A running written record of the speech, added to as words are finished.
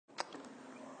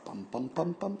Bum bum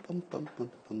bum bum bum bum bum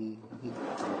bum.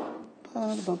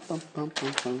 Bum bum bum bum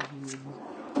bum bum.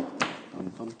 Bum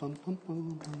bum bum bum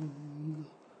bum bum.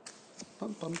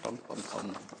 Bum bum bum bum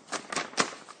bum.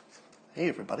 Hey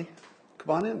everybody,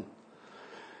 come on in.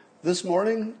 This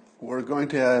morning we're going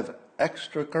to have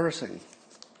extra cursing.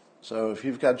 So if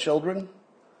you've got children,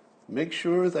 make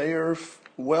sure they are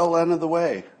well out of the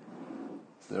way.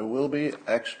 There will be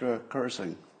extra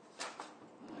cursing.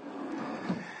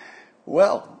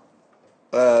 Well,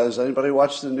 has anybody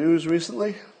watched the news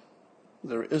recently?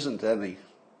 There isn't any.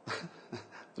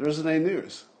 There isn't any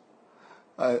news.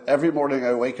 Every morning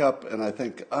I wake up and I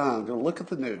think, I'm going to look at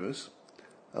the news.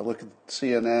 I'll look at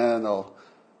CNN, I'll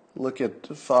look at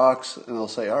Fox, and I'll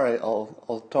say, all right,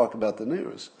 I'll talk about the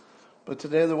news. But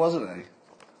today there wasn't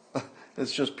any.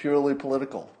 It's just purely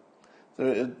political.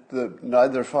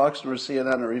 Neither Fox nor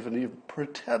CNN are even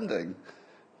pretending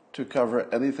to cover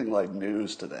anything like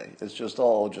news today. It's just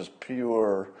all just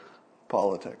pure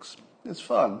politics. It's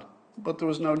fun, but there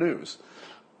was no news,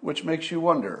 which makes you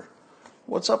wonder,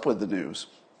 what's up with the news?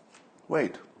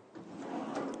 Wait,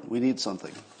 we need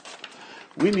something.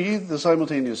 We need the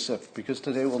simultaneous sip, because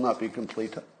today will not be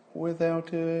complete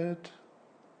without it.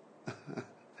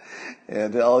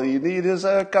 And all you need is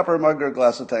a cup or mug or a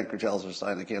glass of tank or chalice or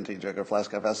stein, a canteen, jug or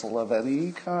flask, a vessel of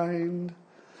any kind.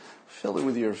 Fill it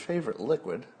with your favorite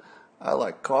liquid. I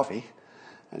like coffee.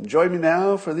 And join me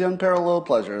now for the unparalleled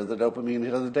pleasure, the dopamine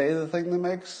hit of the day, the thing that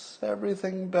makes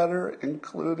everything better,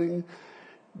 including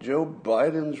Joe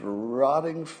Biden's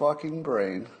rotting fucking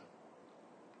brain.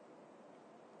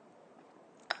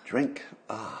 Drink.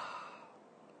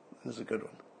 This is a good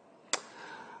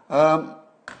one.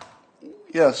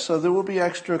 Yes, so there will be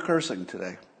extra cursing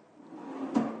today.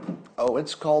 Oh,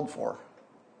 it's called for.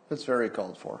 It's very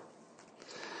called for.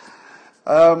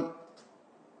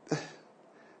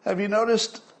 Have you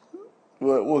noticed,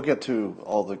 we'll get to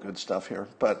all the good stuff here,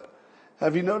 but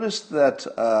have you noticed that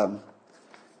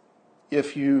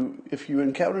if you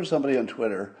encounter somebody on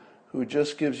Twitter who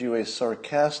just gives you a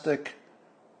sarcastic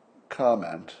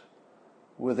comment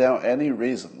without any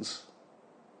reasons,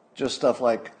 just stuff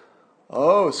like,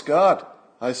 oh, Scott,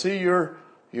 I see you're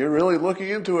really looking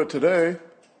into it today,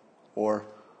 or,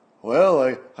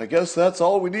 well, I guess that's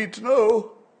all we need to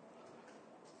know.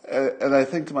 And I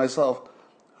think to myself,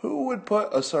 who would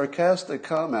put a sarcastic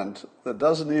comment that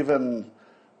doesn't even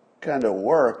kind of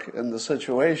work in the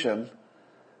situation?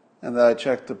 And then I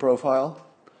check the profile.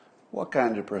 What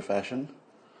kind of profession?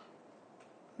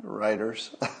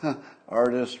 Writers.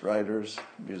 Artists, writers,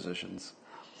 musicians.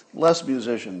 Less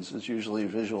musicians. It's usually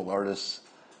visual artists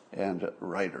and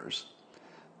writers.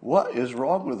 What is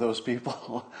wrong with those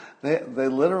people? They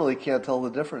literally can't tell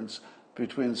the difference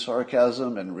between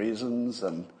sarcasm and reasons,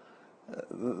 and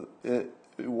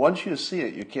once you see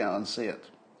it, you can't unsee it.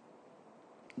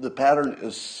 The pattern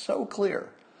is so clear.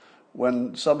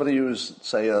 When somebody who's,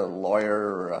 say, a lawyer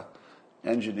or an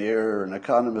engineer or an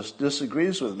economist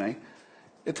disagrees with me,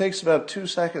 it takes about 2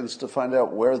 seconds to find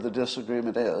out where the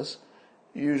disagreement is.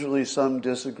 Usually some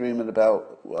disagreement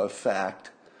about a fact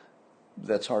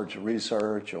that's hard to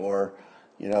research, or,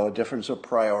 a difference of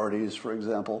priorities, for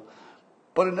example.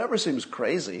 But it never seems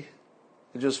crazy.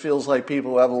 It just feels like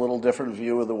people have a little different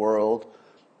view of the world,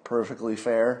 perfectly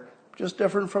fair, just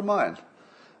different from mine.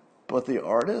 But the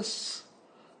artists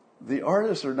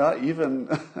are not even,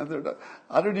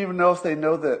 I don't even know if they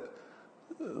know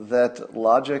that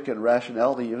logic and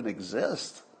rationality even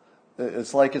exist.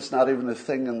 It's like it's not even a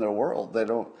thing in their world.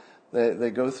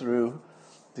 They go through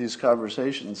these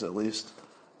conversations, at least,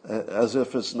 as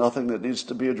if it's nothing that needs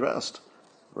to be addressed.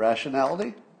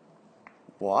 Rationality?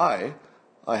 Why?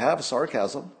 I have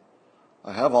sarcasm.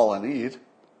 I have all I need.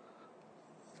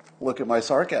 Look at my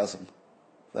sarcasm.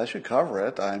 That should cover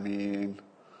it.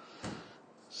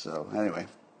 So anyway.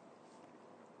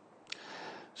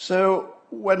 So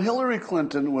when Hillary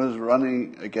Clinton was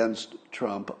running against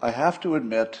Trump, I have to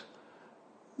admit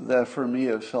that for me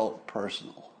it felt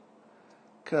personal,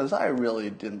 because I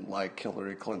really didn't like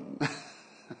Hillary Clinton.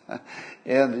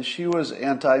 And she was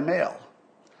anti-male.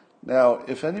 Now,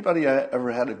 if anybody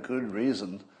ever had a good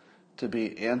reason to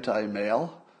be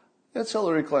anti-male, it's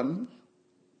Hillary Clinton.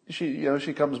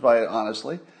 She comes by it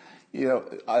honestly.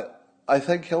 I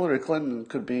think Hillary Clinton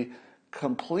could be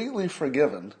completely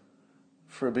forgiven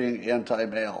for being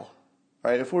anti-male,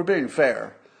 right? If we're being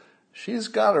fair, she's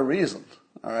got a reason,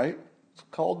 all right? It's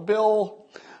called Bill,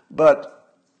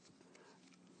 but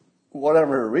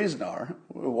whatever her reason are,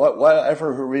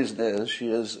 whatever her reason is,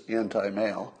 she is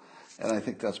anti-male, and I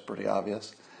think that's pretty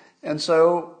obvious. And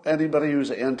so anybody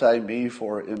who's anti-me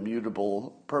for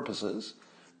immutable purposes,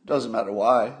 doesn't matter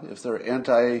why, if they're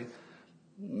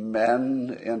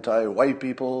men, anti-white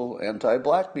people,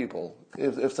 anti-black people.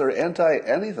 If they're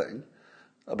anti-anything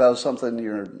about something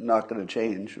you're not going to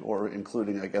change, or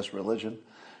including, I guess, religion,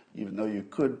 even though you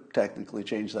could technically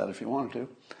change that if you wanted to.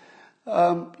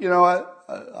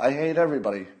 I hate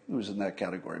everybody who's in that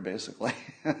category, basically.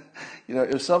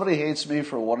 If somebody hates me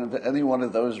for any one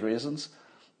of those reasons,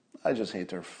 I just hate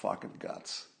their fucking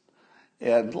guts.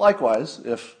 And likewise,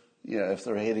 if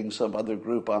they're hating some other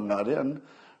group I'm not in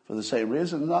for the same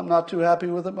reason, I'm not too happy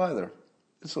with them either.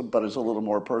 But it's a little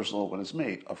more personal when it's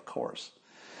me, of course.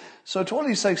 So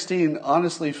 2016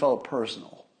 honestly felt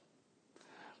personal.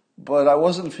 But I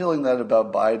wasn't feeling that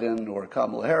about Biden or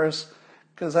Kamala Harris,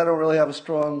 because I don't really have a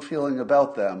strong feeling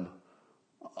about them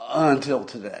until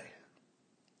today.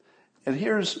 And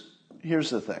here's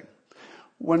the thing.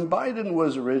 When Biden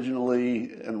was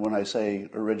originally, and when I say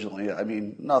originally, I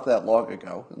mean not that long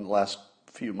ago, in the last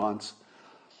few months,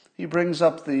 he brings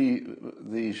up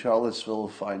the Charlottesville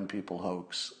Fine People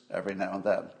hoax every now and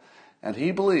then. And he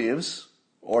believes,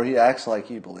 or he acts like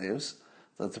he believes,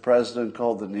 that the president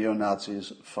called the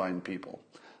neo-Nazis fine people.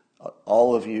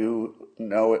 All of you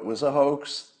know it was a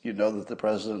hoax. You know that the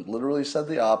president literally said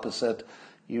the opposite.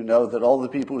 You know that all the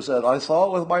people who said, I saw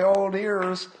it with my own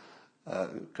ears,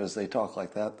 because they talk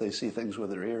like that, they see things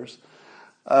with their ears.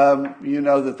 You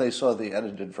know that they saw the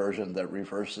edited version that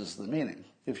reverses the meaning.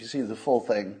 If you see the full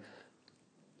thing,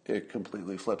 it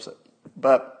completely flips it.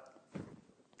 But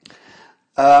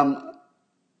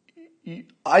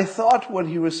I thought when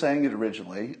he was saying it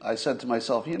originally, I said to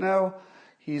myself,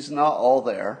 he's not all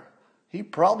there. He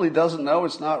probably doesn't know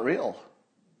it's not real.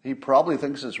 He probably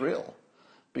thinks it's real,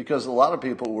 because a lot of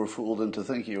people were fooled into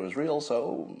thinking it was real,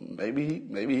 so maybe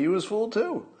he was fooled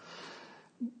too.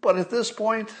 But at this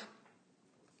point,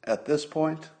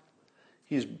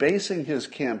 he's basing his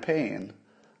campaign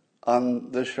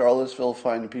on the Charlottesville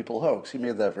Fine People hoax. He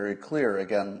made that very clear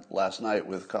again last night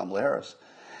with Kamala Harris.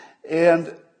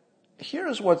 And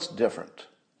here's what's different.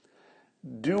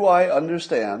 Do I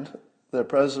understand that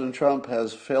President Trump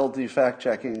has failed the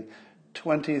fact-checking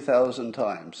 20,000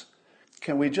 times?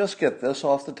 Can we just get this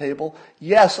off the table?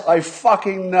 Yes, I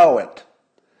fucking know it.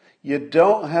 You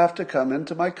don't have to come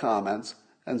into my comments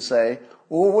and say,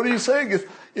 well, what are you saying?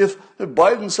 If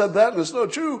Biden said that and it's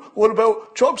not true, what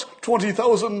about Trump's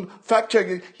 20,000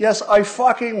 fact-checking? Yes, I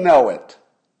fucking know it.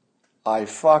 I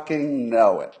fucking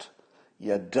know it.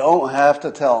 You don't have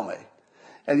to tell me.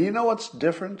 And you know what's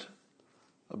different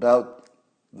about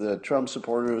the Trump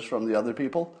supporters from the other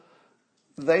people?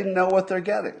 They know what they're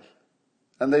getting,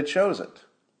 and they chose it,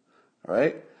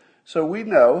 right? So we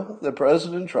know that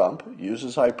President Trump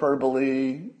uses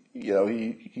hyperbole,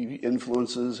 he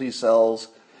influences, he sells,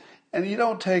 and you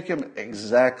don't take him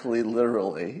exactly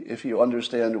literally if you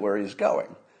understand where he's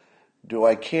going. Do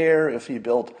I care if he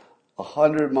built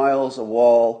 100 miles of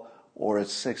wall or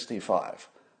it's 65?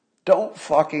 Don't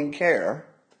fucking care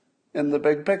in the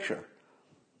big picture.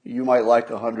 You might like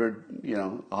 100,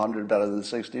 100 better than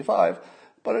 65,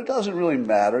 but it doesn't really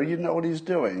matter. You know what he's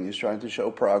doing. He's trying to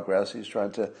show progress. He's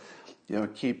trying to,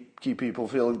 keep people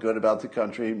feeling good about the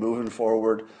country, moving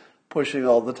forward, pushing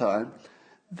all the time.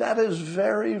 That is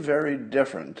very, very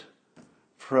different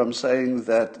from saying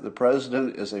that the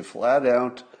president is a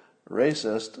flat-out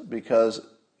racist because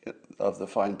of the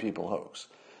Fine People hoax.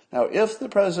 Now, if the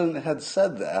president had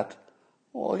said that,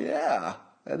 well, yeah,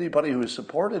 anybody who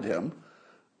supported him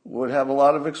would have a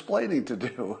lot of explaining to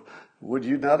do. Would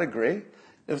you not agree?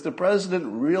 If the president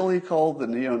really called the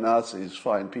neo-Nazis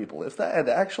fine people, if that had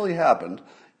actually happened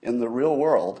in the real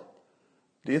world,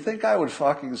 do you think I would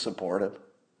fucking support him?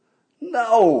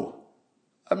 No!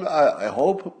 I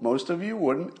hope most of you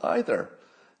wouldn't either.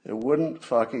 It wouldn't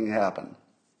fucking happen.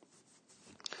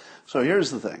 So here's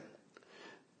the thing.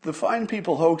 The Fine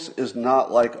People hoax is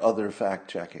not like other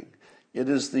fact-checking. It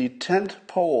is the tent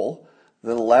pole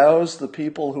that allows the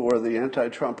people who are the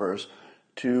anti-Trumpers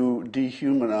to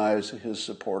dehumanize his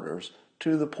supporters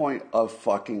to the point of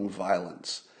fucking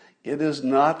violence. It is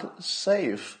not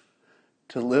safe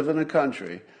to live in a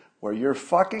country where your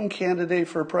fucking candidate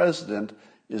for president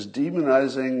is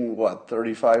demonizing,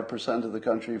 35% of the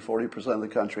country, 40% of the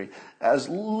country, as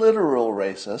literal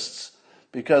racists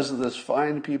because of this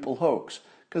Fine People hoax.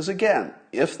 Because again,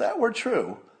 if that were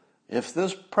true, if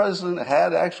this president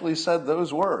had actually said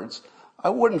those words, I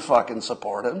wouldn't fucking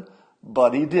support him,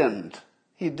 but he didn't.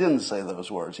 He didn't say those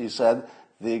words. He said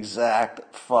the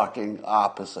exact fucking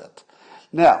opposite.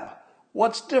 Now,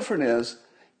 what's different is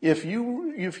if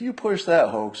you push that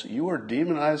hoax, you are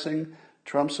demonizing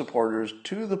Trump supporters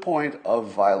to the point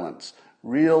of violence,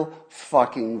 real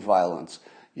fucking violence.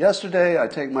 Yesterday, I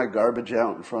take my garbage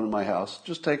out in front of my house,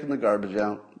 just taking the garbage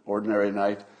out, ordinary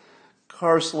night.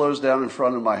 Car slows down in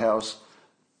front of my house,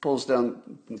 pulls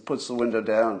down, puts the window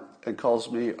down, and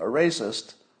calls me a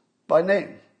racist by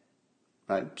name.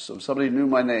 Right? So somebody knew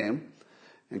my name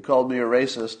and called me a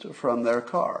racist from their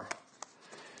car.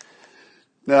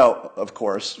 Now, of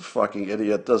course, fucking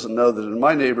idiot doesn't know that in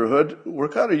my neighborhood, we're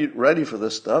kind of ready for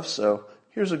this stuff, so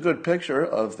here's a good picture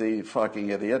of the fucking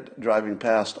idiot driving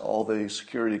past all the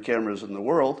security cameras in the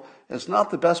world. It's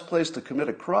not the best place to commit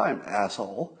a crime,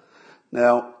 asshole.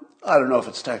 Now, I don't know if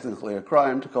it's technically a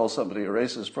crime to call somebody a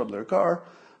racist from their car,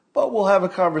 but we'll have a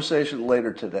conversation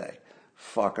later today,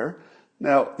 fucker.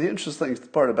 Now, the interesting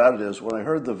part about it is when I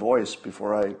heard the voice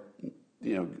before I,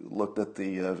 looked at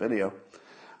the video,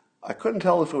 I couldn't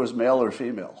tell if it was male or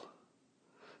female.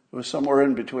 It was somewhere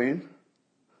in between.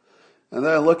 And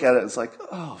then I look at it, it's like,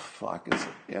 oh, fuck, it's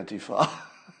Antifa.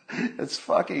 It's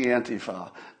fucking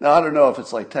Antifa. Now, I don't know if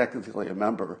it's like technically a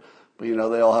member, but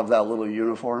they all have that little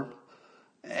uniform.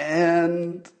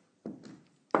 And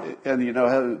you know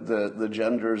how the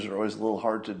genders are always a little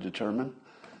hard to determine?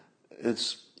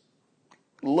 It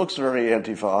looks very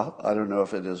Antifa. I don't know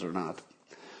if it is or not.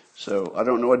 So I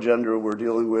don't know what gender we're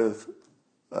dealing with.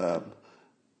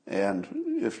 And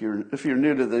if you're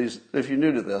new to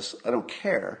this, I don't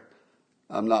care.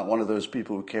 I'm not one of those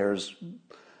people who cares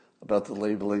about the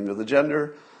labeling of the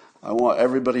gender. I want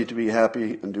everybody to be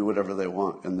happy and do whatever they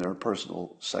want in their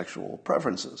personal sexual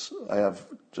preferences. I have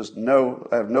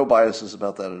no biases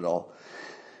about that at all.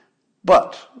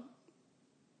 But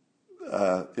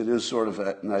it is sort of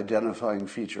an identifying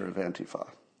feature of Antifa.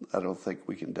 I don't think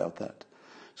we can doubt that.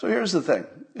 So here's the thing.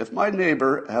 If my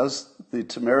neighbor has the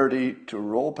temerity to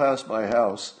roll past my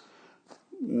house,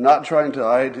 not trying to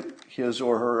hide his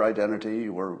or her identity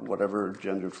or whatever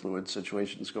gender fluid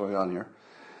situation is going on here,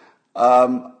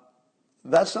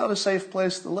 that's not a safe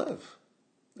place to live.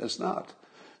 It's not.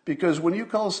 Because when you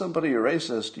call somebody a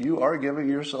racist, you are giving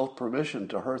yourself permission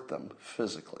to hurt them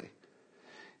physically.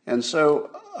 And so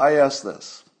I ask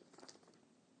this.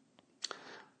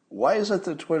 Why is it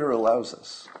that Twitter allows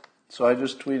this? So I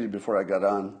just tweeted before I got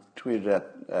on, tweeted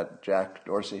at Jack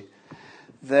Dorsey,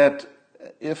 that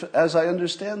as I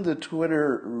understand the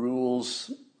Twitter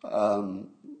rules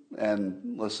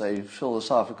and let's say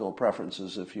philosophical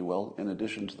preferences, if you will, in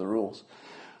addition to the rules,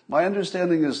 my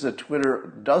understanding is that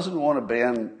Twitter doesn't want to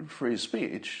ban free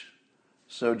speech.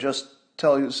 So just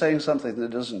saying something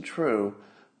that isn't true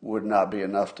would not be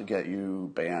enough to get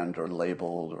you banned or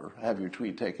labeled or have your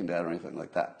tweet taken down or anything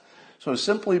like that. So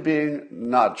simply being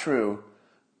not true,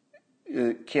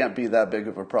 it can't be that big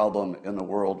of a problem in a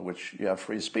world which you have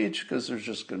free speech because there's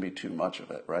just going to be too much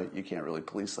of it, right? You can't really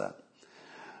police that.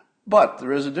 But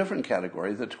there is a different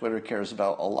category that Twitter cares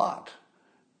about a lot,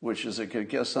 which is it could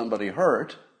get somebody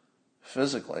hurt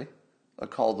physically, a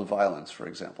call to violence, for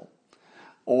example.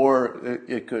 Or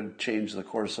it could change the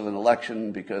course of an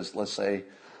election because let's say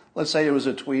it was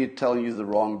a tweet telling you the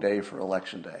wrong day for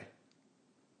election day.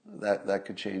 That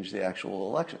could change the actual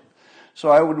election. So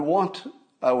I would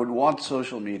want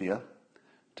social media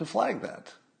to flag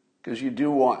that because you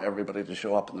do want everybody to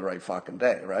show up on the right fucking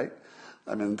day, right?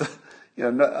 I mean,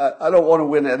 I don't want to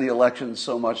win any election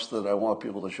so much that I want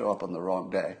people to show up on the wrong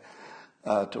day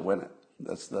to win it.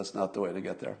 That's not the way to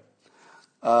get there.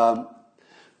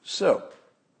 So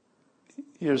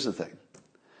here's the thing.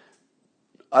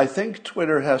 I think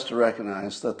Twitter has to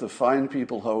recognize that the Find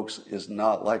People hoax is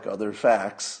not like other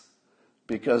facts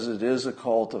because it is a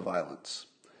call to violence.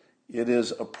 It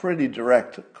is a pretty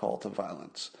direct call to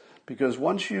violence because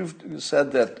once you've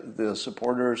said that the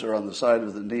supporters are on the side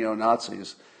of the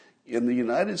neo-Nazis, in the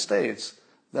United States,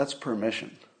 that's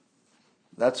permission.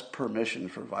 That's permission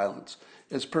for violence.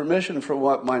 It's permission for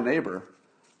what my neighbor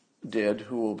did,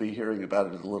 who will be hearing about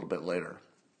it a little bit later.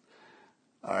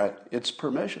 All right, it's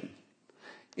permission.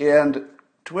 And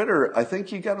Twitter, I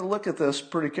think you got to look at this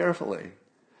pretty carefully.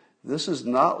 This is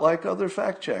not like other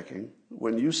fact-checking.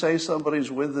 When you say somebody's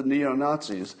with the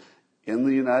neo-Nazis in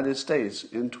the United States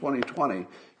in 2020,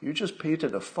 you just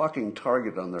painted a fucking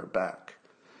target on their back.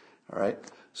 All right?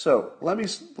 So let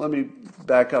me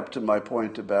back up to my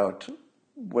point about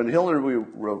when Hillary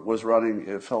was running,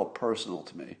 it felt personal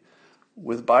to me.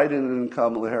 With Biden and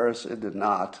Kamala Harris, it did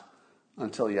not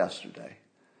until yesterday.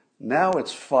 Now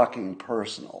it's fucking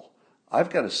personal. I've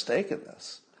got a stake in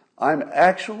this. I'm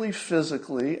actually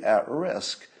physically at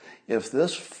risk if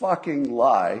this fucking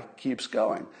lie keeps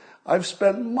going. I've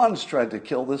spent months trying to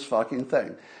kill this fucking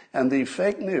thing. And the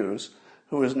fake news,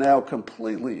 who is now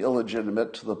completely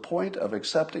illegitimate to the point of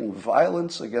accepting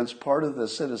violence against part of the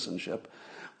citizenship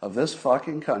of this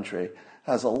fucking country,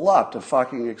 has a lot to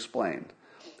fucking explain.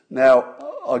 Now,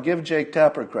 I'll give Jake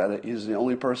Tapper credit. He's the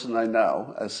only person I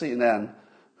know at CNN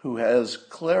who has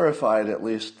clarified at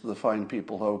least the Fine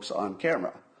People hoax on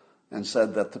camera and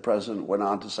said that the president went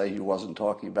on to say he wasn't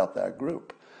talking about that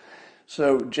group.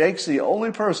 So Jake's the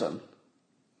only person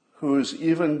who's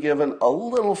even given a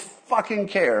little fucking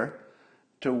care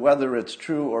to whether it's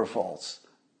true or false.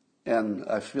 And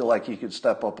I feel like he could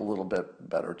step up a little bit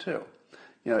better too.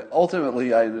 You know,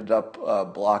 ultimately I ended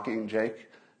up blocking Jake,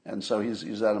 and so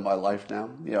he's out of my life now.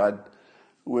 You know,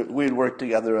 we'd worked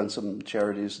together on some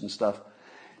charities and stuff,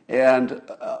 and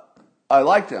I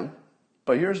liked him.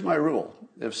 But here's my rule: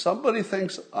 if somebody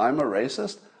thinks I'm a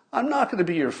racist, I'm not going to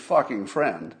be your fucking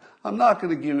friend. I'm not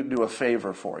going to do a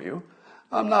favor for you.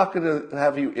 I'm not going to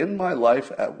have you in my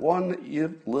life at one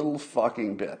little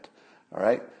fucking bit. All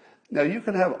right? Now, you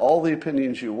can have all the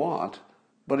opinions you want,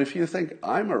 but if you think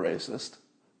I'm a racist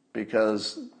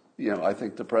because, you know, I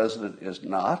think the president is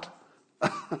not,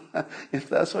 if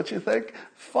that's what you think,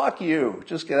 fuck you.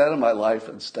 Just get out of my life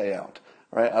and stay out.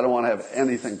 All right? I don't want to have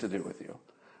anything to do with you.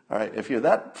 All right? If you're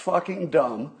that fucking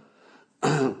dumb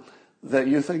that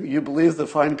you think you believe the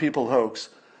Fine People hoax,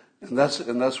 and that's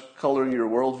coloring your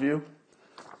worldview.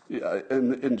 Yeah,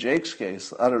 in Jake's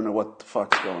case, I don't know what the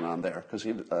fuck's going on there, because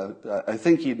I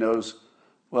think he knows.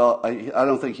 Well, I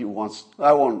don't think he wants.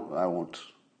 I won't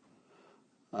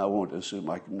assume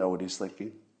I can know what he's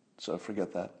thinking. So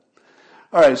forget that.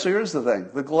 All right. So here's the thing: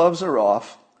 the gloves are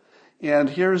off, and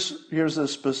here's a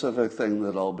specific thing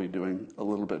that I'll be doing a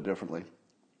little bit differently.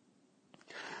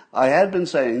 I had been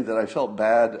saying that I felt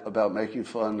bad about making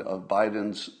fun of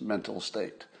Biden's mental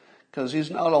state because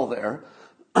he's not all there.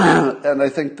 And I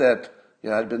think that, you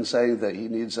know, I'd been saying that he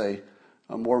needs a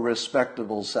more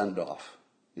respectable send-off.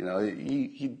 You know,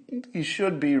 he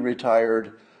should be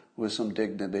retired with some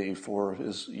dignity for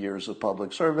his years of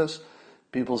public service.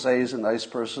 People say he's a nice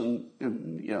person.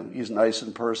 You know, he's nice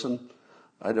in person.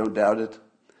 I don't doubt it.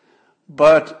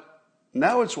 But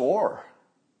now it's war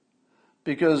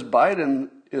because Biden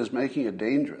is making it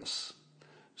dangerous.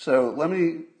 So let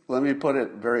me put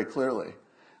it very clearly.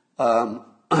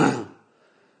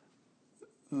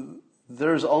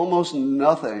 There's almost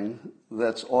nothing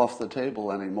that's off the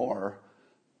table anymore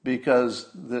because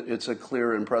it's a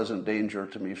clear and present danger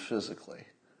to me physically.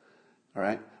 All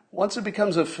right? Once it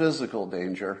becomes a physical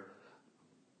danger,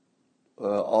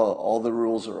 all the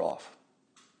rules are off.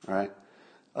 All right?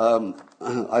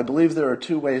 I believe there are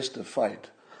two ways to fight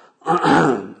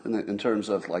in terms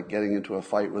of like getting into a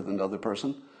fight with another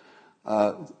person.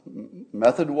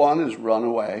 Method one is run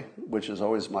away, which is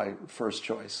always my first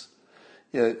choice.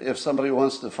 If somebody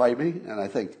wants to fight me and I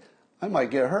think I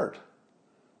might get hurt,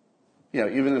 you know,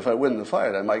 even if I win the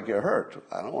fight, I might get hurt.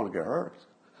 I don't want to get hurt.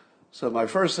 So my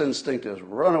first instinct is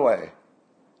run away.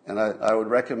 And I would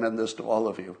recommend this to all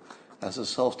of you as a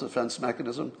self-defense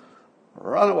mechanism.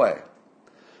 Run away.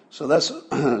 So that's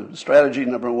strategy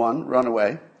number one, run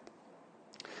away.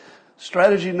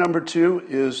 Strategy number two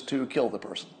is to kill the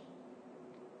person.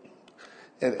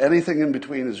 And anything in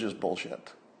between is just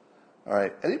bullshit. All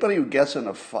right. Anybody who gets in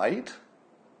a fight,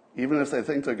 even if they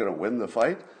think they're going to win the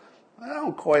fight, I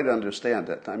don't quite understand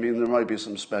it. I mean, there might be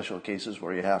some special cases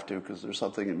where you have to because there's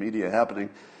something in media happening.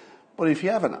 But if you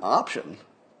have an option,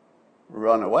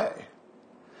 run away.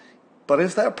 But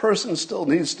if that person still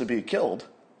needs to be killed,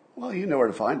 well, you know where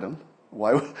to find them.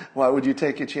 Why would you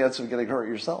take a chance of getting hurt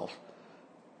yourself?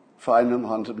 Find them,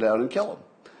 hunt them down, and kill them.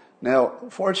 Now,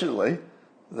 fortunately,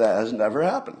 that has never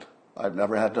happened. I've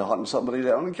never had to hunt somebody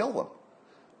down and kill them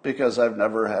because I've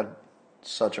never had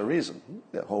such a reason.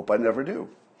 I hope I never do.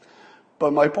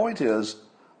 But my point is,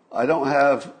 I don't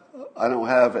have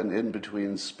an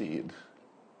in-between speed.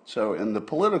 So in the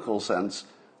political sense,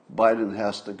 Biden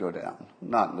has to go down,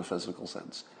 not in the physical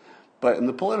sense. But in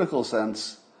the political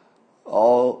sense,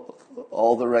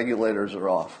 all the regulators are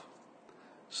off.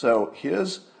 So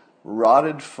his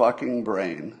rotted fucking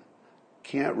brain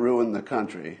can't ruin the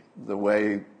country the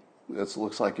way it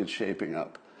looks like it's shaping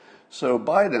up. So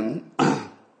Biden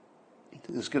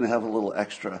is going to have a little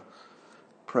extra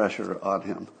pressure on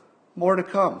him. More to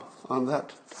come on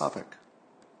that topic.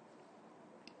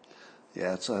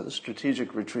 Yeah, it's a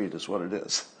strategic retreat is what it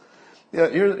is. Yeah,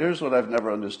 here's what I've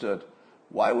never understood.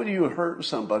 Why would you hurt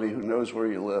somebody who knows where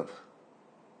you live?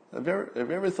 Have you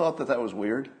ever thought that was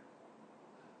weird?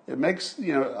 It makes,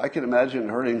 you know, I can imagine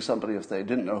hurting somebody if they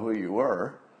didn't know who you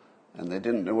were and they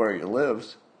didn't know where you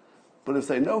lived. But if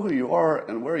they know who you are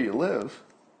and where you live,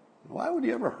 why would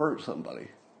you ever hurt somebody?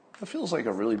 It feels like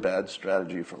a really bad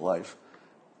strategy for life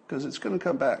because it's going to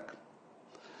come back.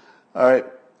 All right.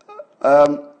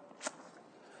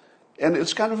 And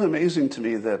it's kind of amazing to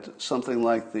me that something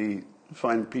like the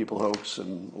Find People hoax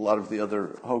and a lot of the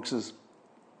other hoaxes,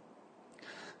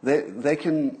 they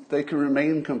can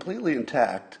remain completely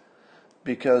intact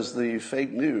because the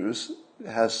fake news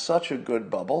has such a good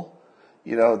bubble,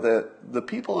 that the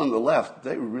people on the left,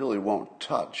 they really won't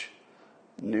touch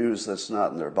news that's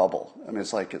not in their bubble. I mean,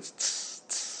 it's like it's tss,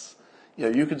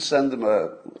 tss. You could send them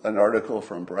an article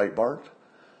from Breitbart.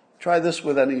 Try this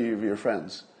with any of your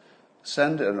friends.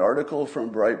 Send an article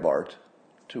from Breitbart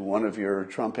to one of your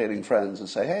Trump-hating friends and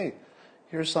say, hey,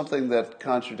 here's something that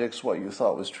contradicts what you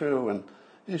thought was true, and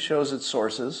it shows its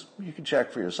sources. You can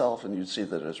check for yourself, and you'd see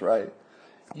that it's right.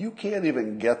 You can't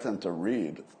even get them to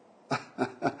read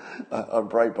a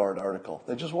Breitbart article.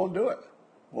 They just won't do it.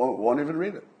 Won't even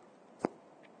read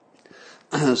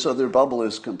it. So their bubble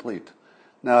is complete.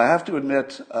 Now, I have to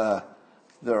admit,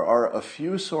 there are a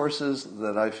few sources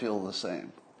that I feel the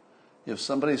same. If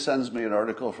somebody sends me an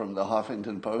article from the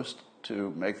Huffington Post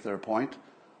to make their point,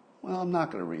 well, I'm not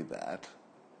going to read that.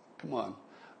 Come on.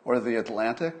 Or the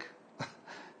Atlantic.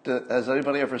 Has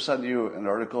anybody ever sent you an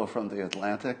article from the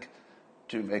Atlantic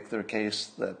to make their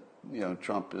case that,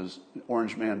 Trump is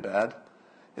Orange Man bad?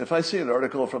 If I see an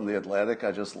article from the Atlantic,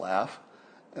 I just laugh.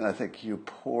 And I think, you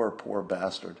poor, poor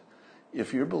bastard.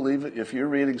 If you're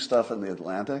reading stuff in the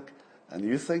Atlantic and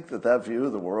you think that view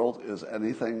of the world is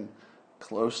anything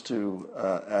close to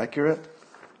accurate,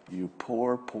 you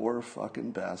poor, poor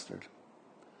fucking bastard.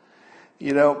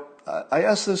 I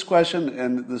asked this question,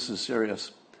 and this is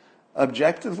serious.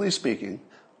 Objectively speaking,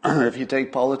 if you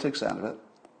take politics out of it,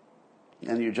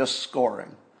 and you're just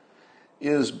scoring,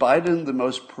 is Biden the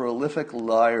most prolific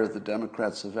liar the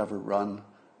Democrats have ever run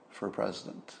for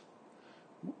president?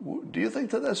 Do you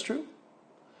think that that's true?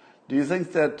 Do you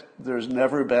think that there's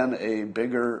never been a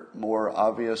bigger, more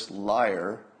obvious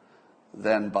liar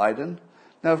than Biden?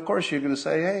 Now, of course, you're going to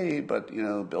say, hey, but,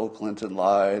 Bill Clinton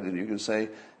lied, and you can say,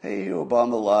 hey,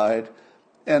 Obama lied,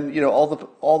 and,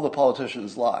 all the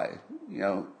politicians lie.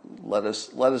 Let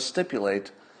us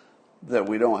stipulate that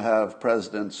we don't have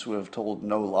presidents who have told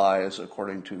no lies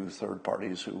according to third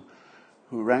parties who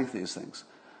rank these things.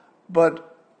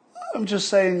 But I'm just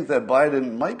saying that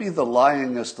Biden might be the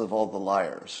lyingest of all the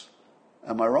liars.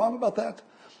 Am I wrong about that?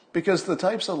 Because the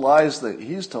types of lies that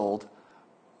he's told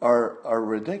are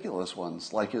ridiculous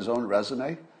ones, like his own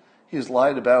resume. He's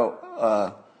lied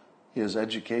about his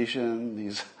education.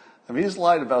 He's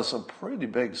lied about some pretty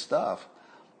big stuff.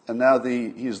 And now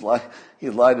he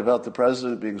lied about the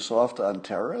president being soft on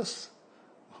terrorists.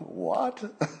 What?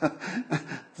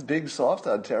 Being soft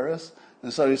on terrorists?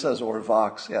 And so he says, or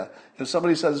Vox, yeah. If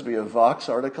somebody sends me a Vox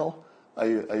article, I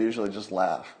usually just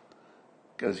laugh.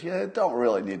 Because, don't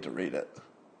really need to read it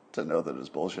to know that it's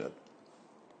bullshit.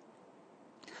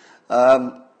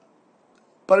 But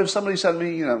if somebody sent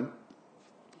me,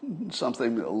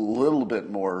 something a little bit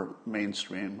more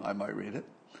mainstream, I might read it.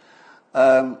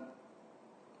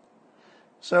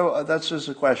 So that's just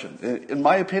a question. In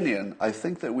my opinion, I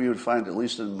think that we would find, at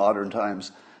least in modern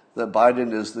times, that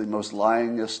Biden is the most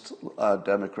lyingest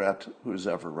Democrat who's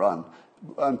ever run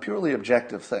on purely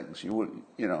objective things.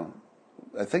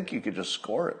 I think you could just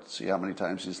score it, see how many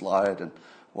times he's lied and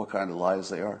what kind of lies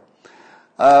they are.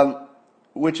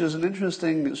 Which is an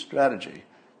interesting strategy,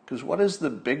 because what is the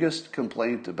biggest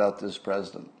complaint about this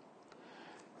president?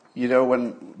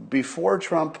 Before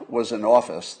Trump was in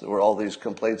office, there were all these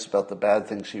complaints about the bad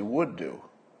things he would do,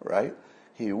 right?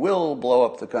 He will blow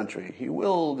up the country. He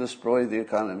will destroy the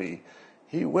economy.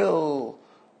 He will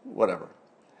whatever.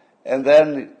 And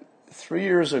then 3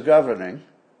 years of governing,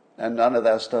 and none of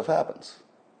that stuff happens,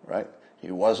 right?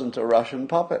 He wasn't a Russian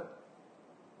puppet.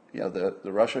 The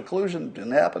Russia collusion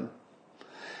didn't happen.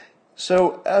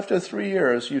 So after 3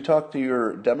 years, you talk to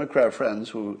your Democrat friends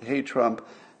who hate Trump,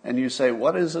 and you say,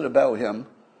 what is it about him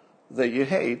that you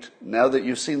hate now that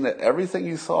you've seen that everything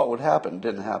you thought would happen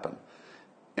didn't happen?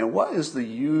 And what is the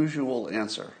usual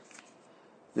answer?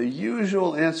 The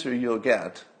usual answer you'll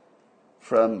get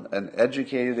from an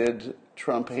educated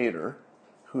Trump hater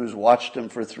who's watched him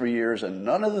for 3 years and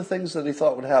none of the things that he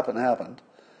thought would happen happened.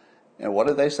 And what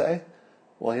do they say?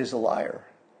 Well, he's a liar.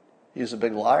 He's a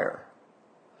big liar.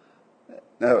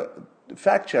 Now,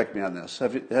 fact check me on this.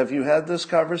 Have you had this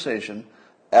conversation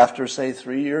after, say,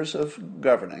 3 years of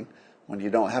governing, when you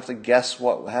don't have to guess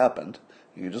what happened?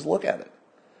 You just look at it.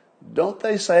 Don't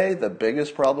they say the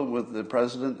biggest problem with the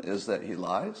president is that he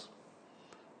lies?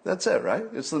 That's it, right?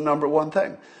 It's the number one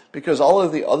thing. Because all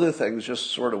of the other things just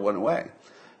sort of went away.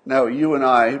 Now, you and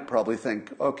I probably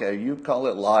think, okay, you call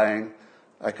it lying,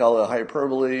 I call it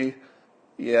hyperbole.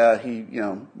 Yeah, he,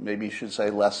 maybe should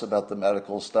say less about the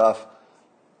medical stuff.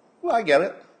 Well, I get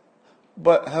it.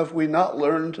 But have we not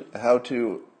learned how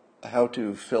to how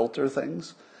to filter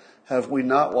things? Have we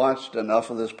not watched enough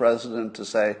of this president to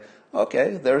say,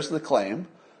 okay, there's the claim.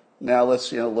 Now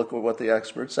let's look at what the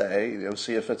experts say,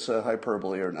 see if it's a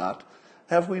hyperbole or not.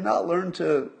 Have we not learned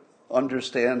to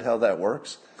understand how that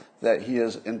works? That he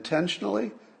is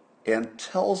intentionally and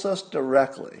tells us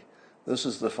directly. This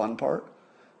is the fun part.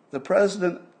 The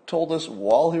president told us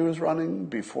while he was running,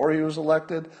 before he was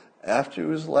elected, after he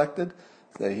was elected,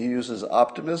 that he uses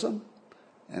optimism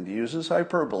and he uses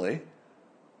hyperbole.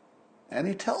 And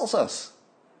he tells us.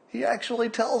 He actually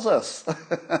tells us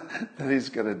that he's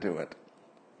going to do it.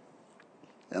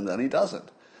 And then he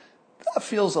doesn't. That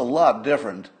feels a lot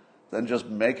different than just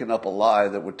making up a lie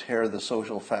that would tear the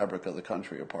social fabric of the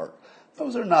country apart.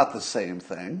 Those are not the same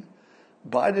thing.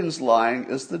 Biden's lying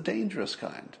is the dangerous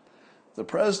kind. The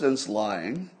president's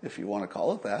lying, if you want to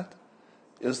call it that,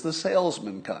 is the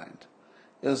salesman kind.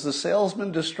 Is the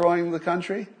salesman destroying the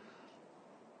country?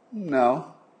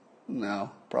 No,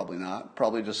 probably not.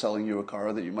 Probably just selling you a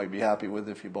car that you might be happy with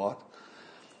if you bought.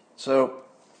 So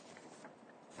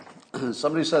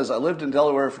somebody says, I lived in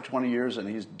Delaware for 20 years and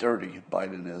he's dirty,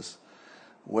 Biden is.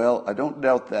 Well, I don't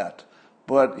doubt that.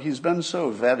 But he's been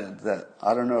so vetted that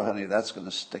I don't know how any of that's going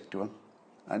to stick to him.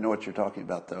 I know what you're talking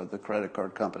about, though, the credit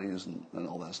card companies and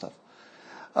all that stuff.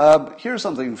 Here's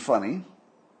something funny.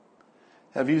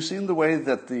 Have you seen the way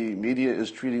that the media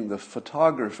is treating the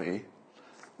photography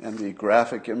and the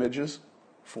graphic images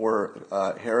for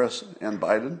Harris and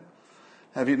Biden?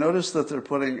 Have you noticed that they're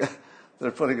putting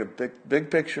a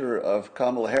big picture of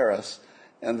Kamala Harris,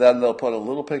 and then they'll put a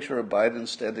little picture of Biden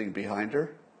standing behind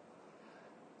her?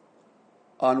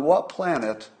 On what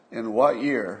planet, in what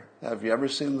year, have you ever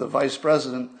seen the vice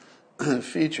president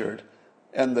featured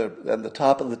and the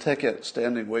top of the ticket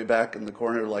standing way back in the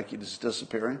corner like he's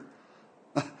disappearing?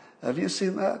 Have you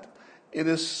seen that? It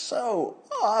is so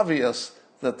obvious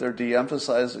that they're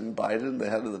de-emphasizing Biden, the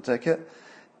head of the ticket,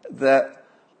 that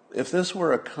if this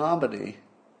were a comedy,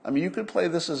 I mean, you could play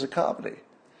this as a comedy.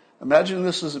 Imagine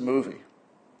this is a movie,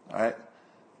 all right?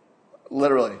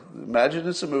 Literally, imagine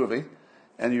it's a movie,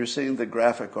 and you're seeing the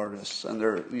graphic artists, and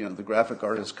the graphic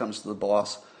artist comes to the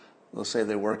boss. They'll say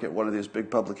they work at one of these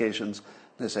big publications.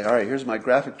 They say, all right, here's my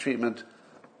graphic treatment,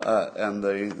 and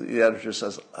the editor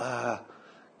says,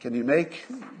 can you make,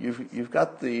 you've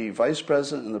got the vice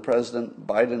president and the president,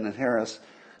 Biden and Harris,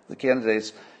 the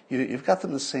candidates, you've got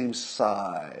them the same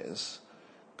size.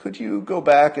 Could you go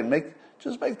back and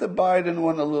just make the Biden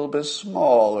one a little bit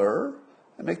smaller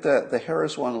and make the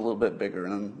Harris one a little bit bigger?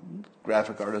 And the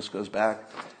graphic artist comes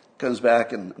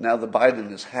back, and now the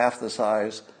Biden is half the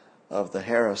size of the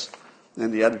Harris.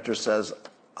 And the editor says,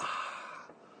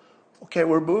 okay,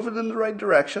 we're moving in the right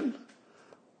direction,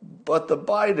 but the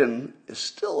Biden is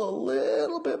still a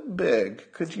little bit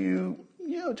big. Could you,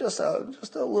 just a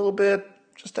little bit,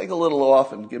 just take a little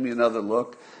off and give me another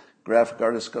look? Graphic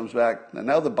artist comes back, and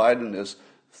now the Biden is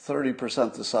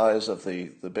 30% the size of the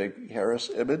big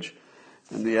Harris image.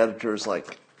 And the editor is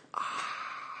like,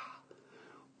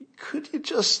 could you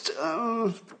just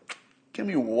give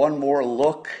me one more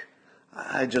look?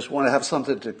 I just want to have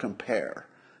something to compare.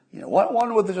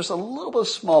 One with just a little bit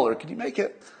smaller. Could you make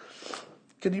the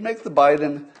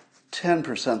Biden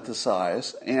 10% the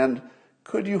size? And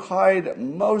could you hide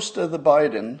most of the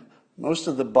Biden, most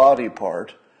of the body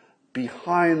part,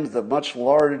 behind the much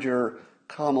larger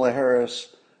Kamala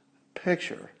Harris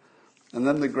picture? And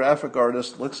then the graphic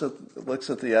artist looks at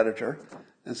the editor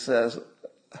and says,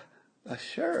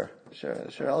 sure,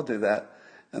 I'll do that.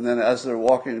 And then as they're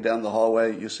walking down the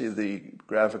hallway, you see the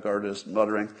graphic artist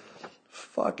muttering,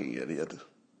 fucking idiot.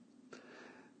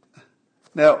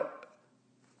 Now,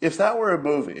 if that were a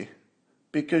movie,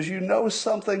 because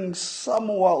something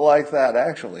somewhat like that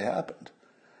actually happened,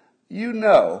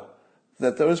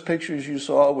 that those pictures you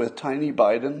saw with tiny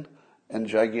Biden and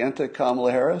gigantic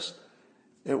Kamala Harris,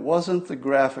 it wasn't the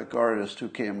graphic artist who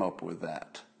came up with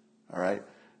that, all right?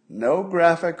 No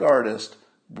graphic artist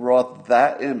brought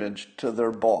that image to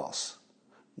their boss.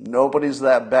 Nobody's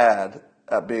that bad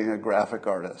at being a graphic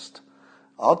artist.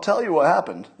 I'll tell you what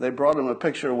happened. They brought him a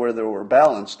picture where they were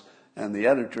balanced, and the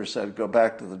editor said, go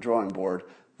back to the drawing board.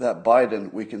 That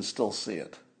Biden, we can still see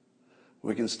it.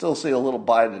 We can still see a little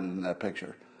Biden in that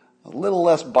picture. A little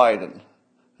less Biden.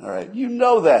 All right,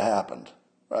 that happened.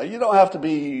 Right? You don't have to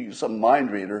be some mind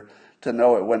reader to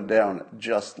know it went down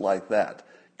just like that.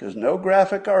 Because no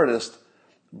graphic artist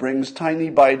brings tiny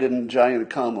Biden, giant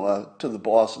Kamala to the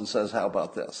boss and says, how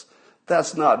about this?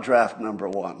 That's not draft number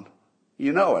one.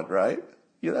 You know it, right?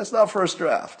 That's not first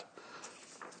draft.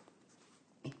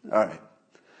 All right.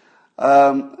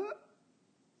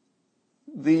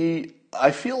 The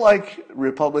I feel like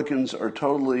Republicans are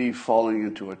totally falling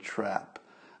into a trap.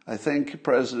 I think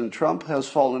President Trump has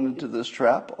fallen into this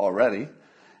trap already,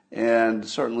 and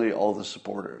certainly all the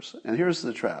supporters. And here's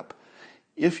the trap.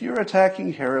 If you're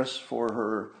attacking Harris for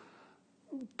her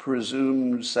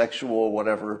presumed sexual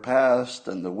whatever past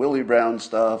and the Willie Brown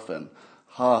stuff and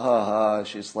ha ha ha,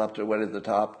 she slept her way to the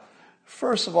top,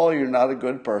 first of all, you're not a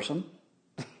good person.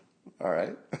 All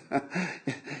right,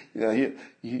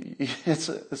 it's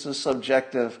a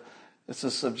subjective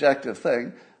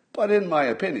thing, but in my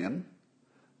opinion,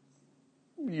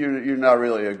 you're not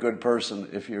really a good person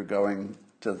if you're going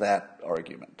to that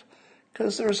argument,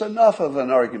 because there's enough of an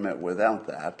argument without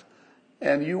that,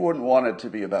 and you wouldn't want it to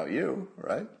be about you,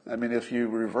 right? I mean, if you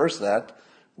reverse that,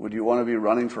 would you want to be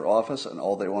running for office and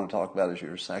all they want to talk about is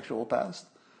your sexual past?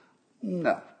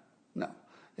 No.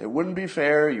 It wouldn't be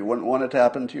fair. You wouldn't want it to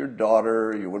happen to your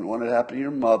daughter. You wouldn't want it to happen to your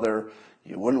mother.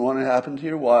 You wouldn't want it to happen to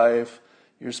your wife,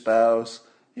 your spouse.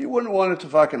 You wouldn't want it to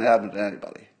fucking happen to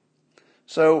anybody.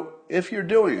 So if you're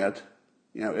doing it,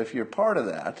 if you're part of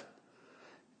that,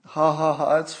 ha ha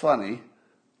ha, it's funny.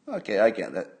 Okay, I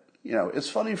get it. It's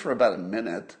funny for about a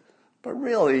minute, but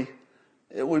really,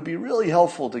 it would be really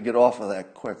helpful to get off of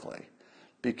that quickly,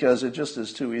 because it just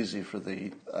is too easy for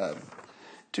the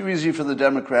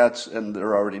Democrats, and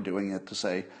they're already doing it, to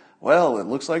say, well, it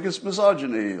looks like it's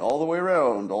misogyny all the way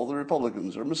around. All the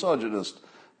Republicans are misogynist.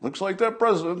 Looks like that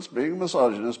president's being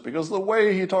misogynist because the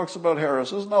way he talks about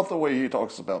Harris is not the way he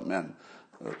talks about men,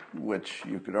 which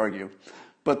you could argue.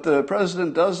 But the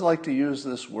president does like to use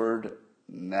this word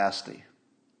nasty.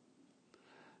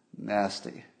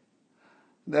 Nasty.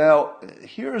 Now,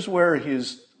 here's where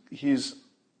he's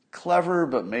clever,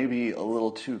 but maybe a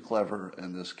little too clever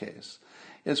in this case.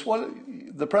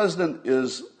 The president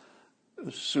is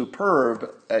superb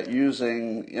at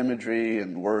using imagery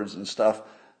and words and stuff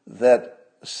that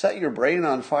set your brain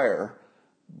on fire,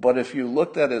 but if you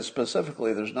looked at it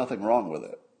specifically, there's nothing wrong with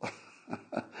it.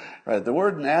 Right? The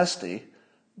word nasty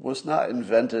was not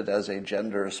invented as a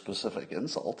gender-specific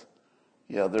insult.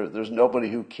 There's nobody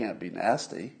who can't be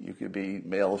nasty. You could be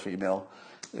male, female.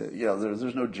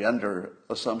 There's no gender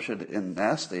assumption in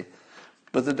nasty.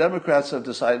 But the Democrats have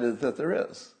decided that there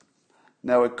is.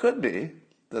 Now, it could be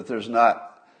that there's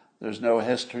no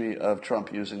history of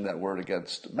Trump using that word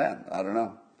against men. I don't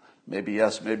know. Maybe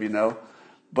yes, maybe no.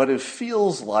 But it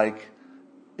feels like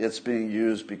it's being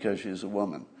used because she's a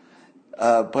woman.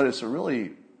 But it's a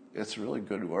really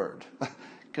good word.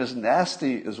 Because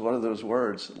nasty is one of those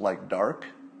words, like dark,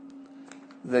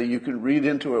 that you can read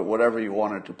into it whatever you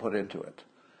wanted to put into it.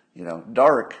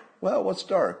 Dark, well, what's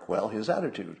dark? Well, his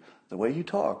attitude, the way he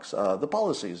talks, the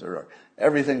policies are dark.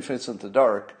 Everything fits into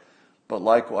dark, but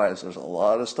likewise, there's a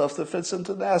lot of stuff that fits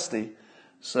into nasty.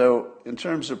 So in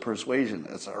terms of persuasion,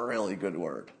 it's a really good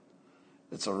word.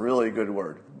 It's a really good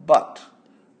word. But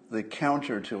the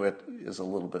counter to it is a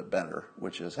little bit better,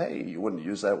 which is, hey, you wouldn't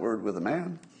use that word with a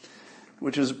man,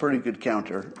 which is a pretty good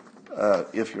counter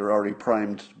if you're already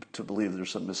primed to believe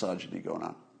there's some misogyny going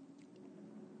on.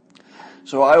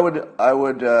 So I would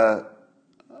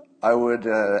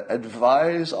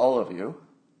advise all of you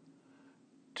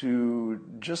to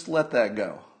just let that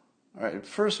go. All right.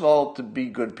 First of all, to be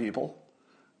good people.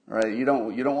 All right. You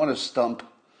don't want to stump.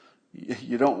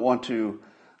 You don't want to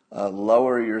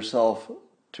lower yourself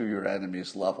to your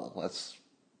enemy's level. That's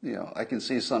I can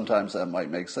see sometimes that might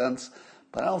make sense,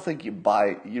 but I don't think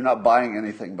you're not buying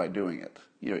anything by doing it.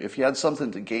 If you had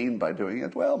something to gain by doing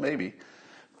it, well, maybe,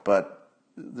 but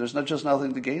there's just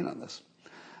nothing to gain on this.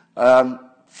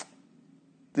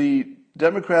 The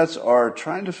Democrats are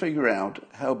trying to figure out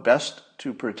how best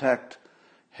to protect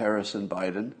Harris and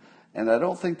Biden, and I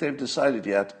don't think they've decided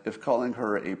yet if calling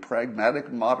her a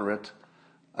pragmatic moderate.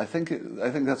 I think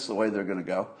that's the way they're going to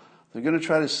go. They're going to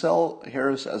try to sell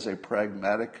Harris as a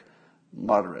pragmatic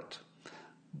moderate,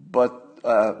 but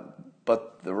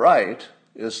the right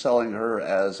is selling her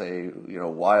as a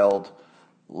wild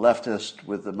leftist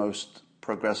with the most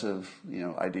progressive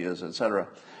ideas, etc.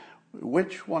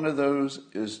 Which one of those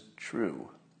is true?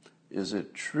 Is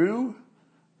it true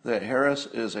that Harris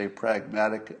is a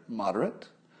pragmatic moderate,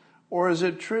 or is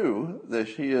it true that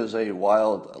she is a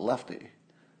wild lefty?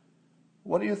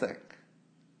 What do you think?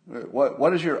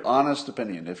 What is your honest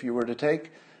opinion? If you were to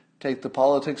take the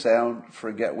politics out,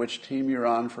 forget which team you're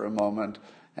on for a moment,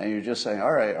 and you're just saying,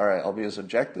 all right, I'll be as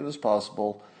objective as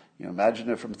possible. Imagine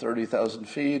it from 30,000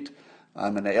 feet.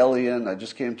 I'm an alien. I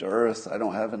just came to Earth. I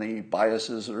don't have any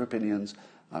biases or opinions.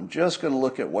 I'm just going to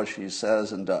look at what she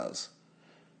says and does.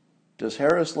 Does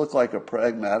Harris look like a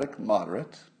pragmatic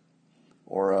moderate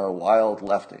or a wild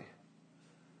lefty?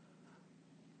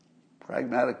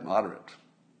 Pragmatic moderate.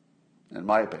 in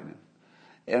my opinion.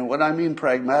 And when I mean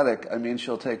pragmatic, I mean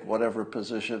she'll take whatever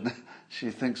position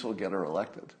she thinks will get her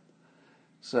elected.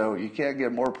 So you can't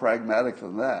get more pragmatic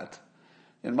than that.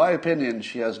 In my opinion,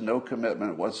 she has no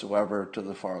commitment whatsoever to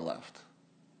the far left.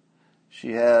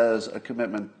 She has a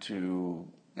commitment to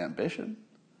ambition.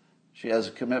 She has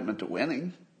a commitment to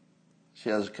winning. She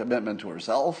has a commitment to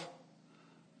herself.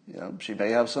 She may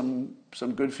have some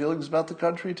good feelings about the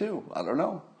country too. I don't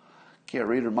know. Can't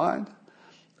read her mind.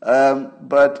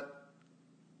 But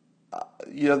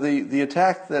the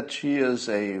attack that she is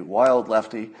a wild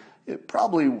lefty, it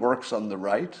probably works on the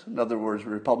right. In other words,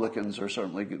 Republicans are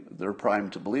certainly, they're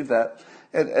primed to believe that.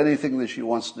 And anything that she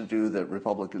wants to do that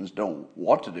Republicans don't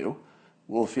want to do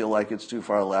will feel like it's too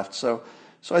far left. So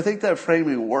I think that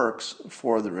framing works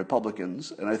for the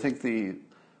Republicans. And I think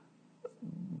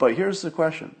but here's the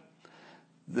question.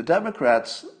 The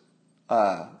Democrats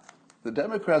are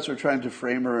trying to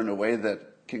frame her in a way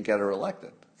that can get her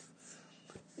elected.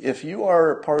 If you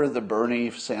are part of the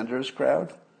Bernie Sanders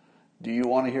crowd, do you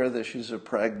want to hear that she's a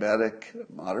pragmatic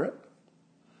moderate?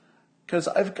 Because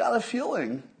I've got a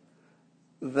feeling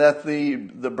that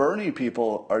the Bernie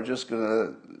people are just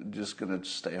gonna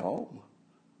stay home.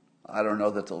 I don't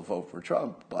know that they'll vote for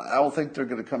Trump, but I don't think they're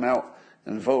going to come out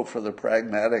and vote for the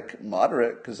pragmatic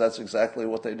moderate, because that's exactly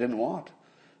what they didn't want.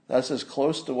 That's as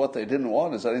close to what they didn't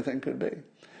want as anything could be.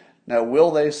 Now, will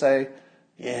they say,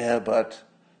 yeah, but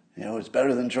it's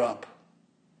better than Trump?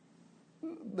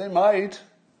 They might,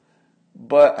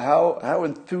 but how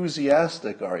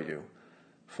enthusiastic are you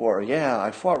for,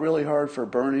 I fought really hard for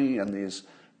Bernie and these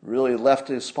really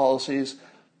leftist policies,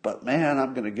 but man,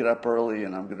 I'm going to get up early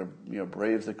and I'm going to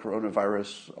brave the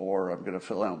coronavirus, or I'm going to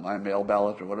fill out my mail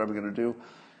ballot, or whatever I'm going to do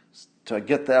to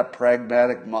get that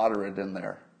pragmatic moderate in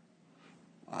there.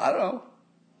 I don't know.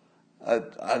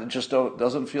 I just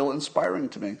doesn't feel inspiring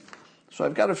to me. So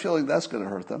I've got a feeling that's going to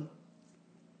hurt them.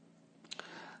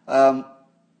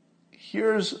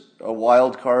 Here's a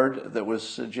wild card that was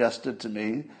suggested to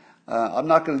me. I'm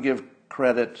not going to give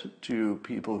credit to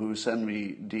people who send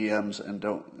me DMs and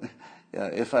don't.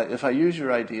 If I use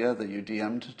your idea that you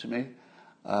DM'd to me,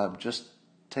 just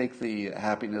take the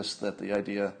happiness that the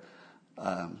idea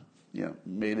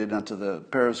made it onto the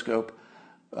Periscope.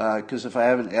 Because if I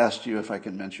haven't asked you if I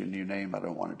can mention your name, I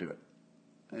don't want to do it.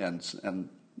 And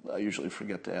I usually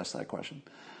forget to ask that question.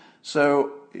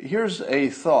 So here's a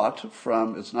thought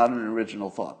from, it's not an original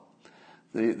thought.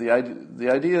 The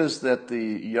idea is that the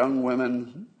young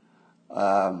women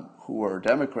who are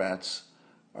Democrats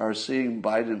are seeing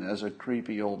Biden as a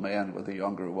creepy old man with a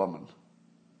younger woman.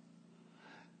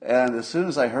 And as soon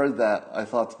as I heard that, I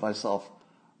thought to myself,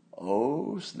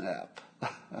 oh, snap.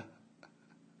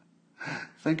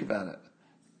 Think about it.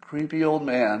 Creepy old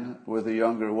man with a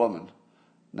younger woman.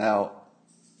 Now,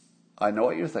 I know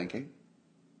what you're thinking.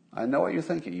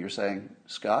 You're saying,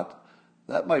 Scott,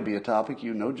 that might be a topic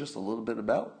you know just a little bit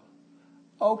about.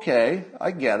 Okay,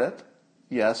 I get it.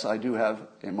 Yes, I do have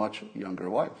a much younger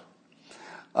wife.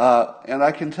 And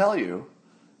I can tell you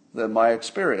that my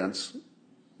experience,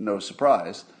 no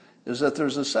surprise, is that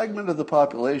there's a segment of the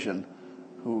population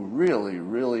who really,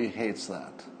 really hates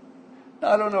that.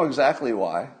 Now, I don't know exactly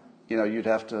why. You'd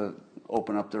have to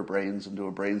open up their brains and do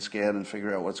a brain scan and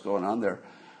figure out what's going on there.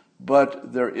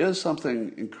 But there is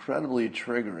something incredibly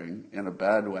triggering in a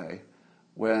bad way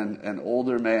when an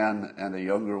older man and a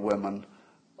younger woman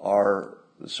are,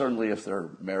 certainly if they're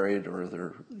married or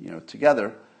they're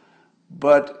together.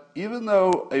 But even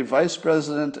though a vice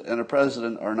president and a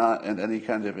president are not in any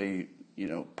kind of a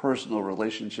personal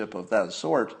relationship of that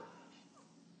sort,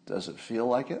 does it feel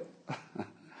like it?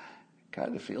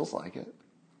 Kind of feels like it.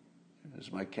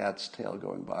 There's my cat's tail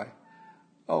going by.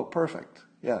 Oh, perfect.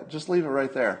 Yeah, just leave it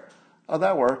right there. Oh,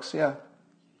 that works, yeah.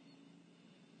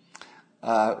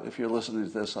 If you're listening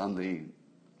to this on the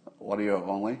audio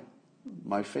only,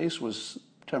 my face was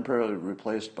temporarily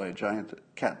replaced by a giant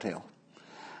cat tail.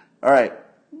 All right,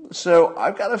 so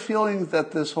I've got a feeling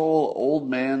that this whole old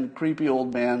man, creepy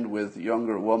old man with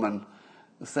younger woman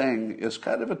thing is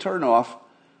kind of a turnoff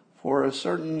for a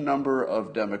certain number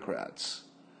of Democrats.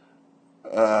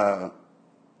 And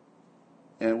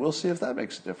we'll see if that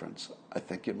makes a difference. I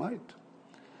think it might.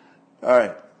 All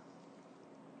right.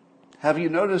 Have you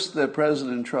noticed that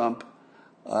President Trump,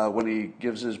 when he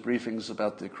gives his briefings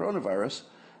about the coronavirus,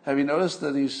 have you noticed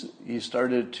that he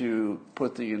started to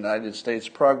put the United States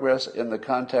progress in the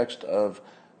context of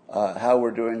how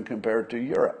we're doing compared to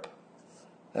Europe?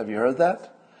 Have you heard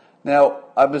that? Now,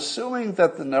 I'm assuming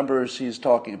that the numbers he's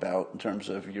talking about in terms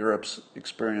of Europe's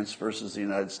experience versus the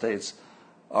United States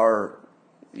are,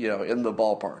 in the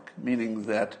ballpark, meaning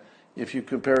that if you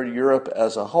compare Europe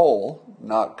as a whole,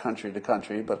 not country to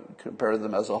country, but compare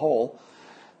them as a whole,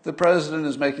 the president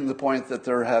is making the point that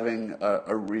they're having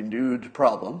a renewed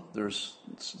problem. There's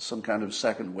some kind of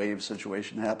second wave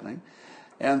situation happening,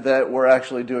 and that we're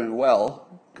actually doing well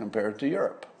compared to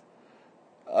Europe.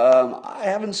 I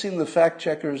haven't seen the fact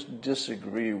checkers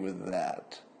disagree with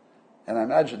that. And I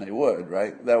imagine they would,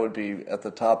 right? That would be at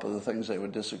the top of the things they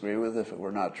would disagree with if it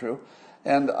were not true.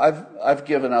 And I've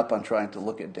given up on trying to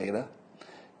look at data.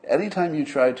 Anytime you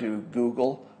try to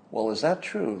Google, well, is that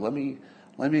true? Let me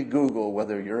Google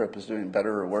whether Europe is doing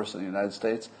better or worse than the United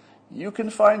States. You can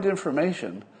find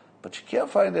information, but you can't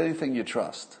find anything you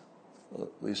trust, at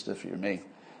least if you're me.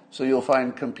 So you'll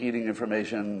find competing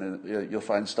information. You'll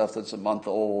find stuff that's a month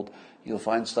old. You'll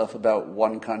find stuff about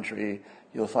one country.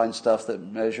 You'll find stuff that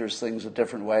measures things a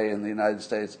different way in the United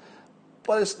States.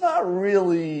 But it's not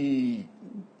really,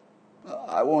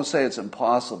 I won't say it's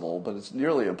impossible, but it's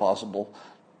nearly impossible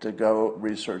to go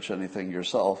research anything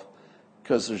yourself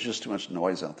because there's just too much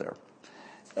noise out there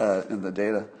in the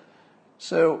data.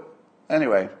 So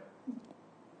anyway,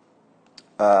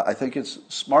 I think it's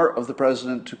smart of the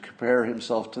president to compare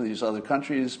himself to these other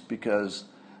countries because,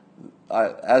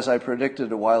 as I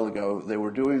predicted a while ago, they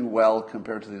were doing well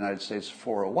compared to the United States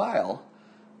for a while,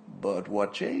 but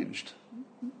what changed?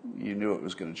 You knew it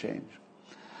was going to change.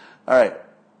 All right,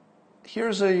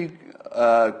 here's a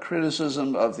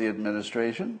criticism of the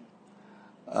administration.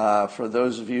 For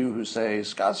those of you who say,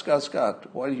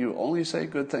 Scott, why do you only say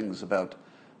good things about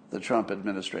the Trump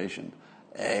administration?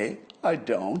 I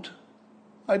don't.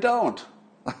 I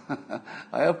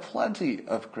have plenty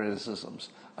of criticisms.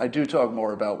 I do talk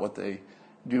more about what they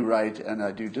do right, and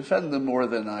I do defend them more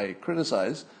than I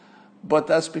criticize, but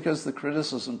that's because the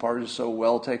criticism part is so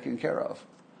well taken care of.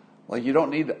 Like, you don't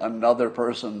need another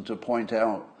person to point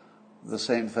out the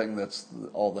same thing that's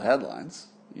all the headlines.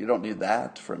 You don't need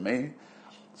that from me.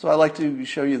 So I like to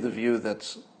show you the view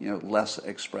that's less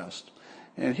expressed.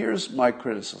 And here's my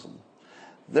criticism.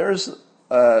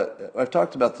 I've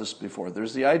talked about this before.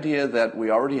 There's the idea that we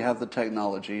already have the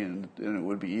technology and it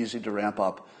would be easy to ramp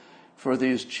up for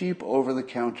these cheap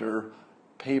over-the-counter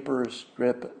paper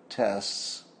strip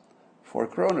tests for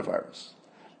coronavirus.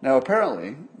 Now,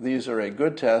 apparently, these are a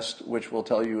good test which will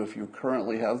tell you if you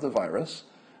currently have the virus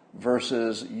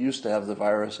versus used to have the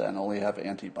virus and only have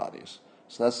antibodies.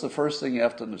 So that's the first thing you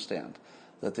have to understand,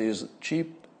 that these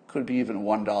cheap, could be even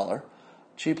 $1,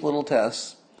 cheap little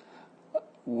tests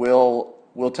will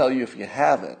tell you if you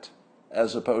have it,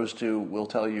 as opposed to will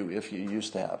tell you if you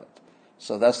used to have it.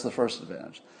 So that's the first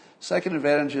advantage. Second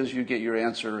advantage is you get your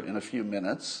answer in a few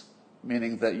minutes,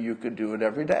 meaning that you could do it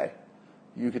every day.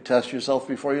 You could test yourself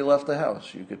before you left the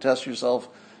house. You could test yourself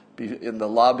in the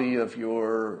lobby of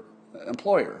your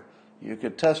employer. You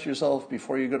could test yourself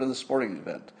before you go to the sporting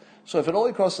event. So if it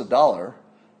only costs $1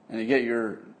 and you get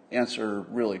your answer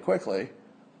really quickly,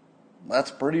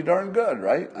 that's pretty darn good,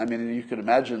 right? I mean, you could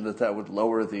imagine that would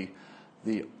lower the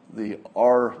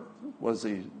R, was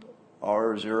the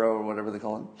R0 or whatever they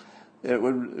call it. It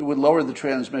would lower the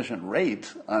transmission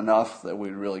rate enough that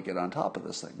we'd really get on top of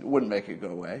this thing. It wouldn't make it go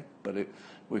away, but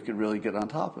we could really get on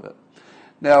top of it.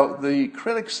 Now, the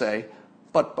critics say,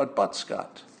 but,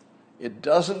 Scott,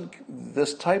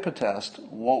 this type of test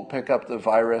won't pick up the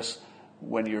virus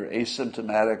when you're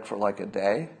asymptomatic for like a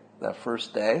day, that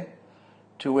first day.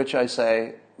 To which I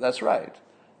say, that's right.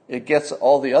 It gets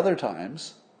all the other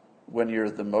times when you're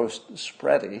the most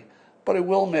spready, but it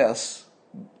will miss.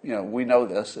 We know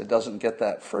this. It doesn't get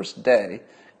that first day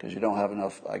because you don't have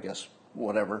enough, I guess,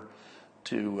 whatever,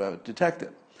 to detect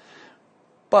it.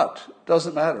 But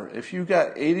doesn't matter. If you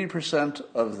got 80%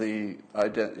 of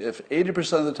if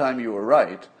 80% of the time you were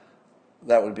right,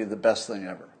 that would be the best thing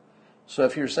ever. So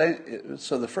if you're saying,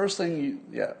 so the first thing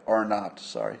R naught,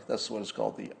 sorry, that's what it's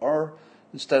called, the R.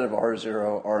 Instead of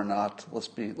R0, R naught, let's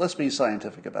be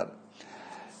scientific about it.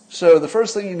 So the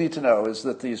first thing you need to know is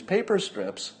that these paper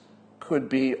strips could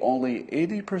be only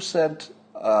 80%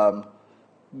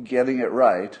 getting it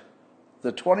right.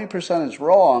 The 20% is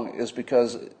wrong is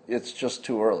because it's just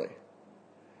too early.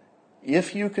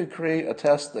 If you could create a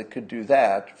test that could do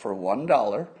that for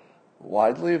 $1,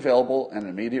 widely available and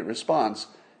immediate response,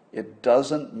 it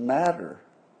doesn't matter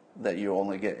that you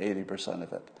only get 80%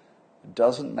 of it. It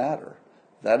doesn't matter.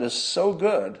 That is so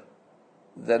good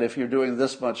that if you're doing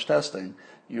this much testing,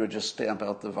 you would just stamp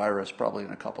out the virus probably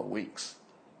in a couple of weeks,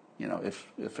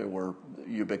 if it were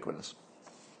ubiquitous.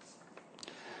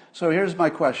 So here's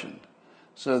my question.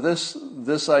 So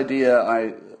this idea,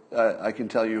 I can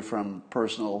tell you from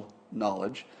personal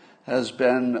knowledge, has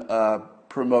been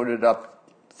promoted up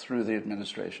through the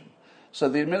administration. So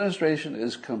the administration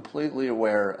is completely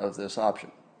aware of this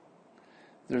option.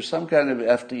 There's some kind of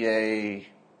FDA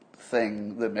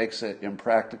thing that makes it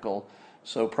impractical,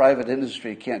 so private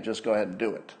industry can't just go ahead and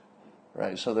do it,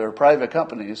 right? So there are private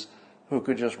companies who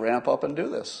could just ramp up and do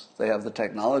this. They have the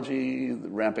technology,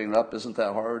 ramping it up isn't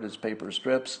that hard, it's paper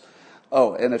strips.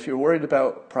 Oh, and if you're worried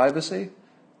about privacy,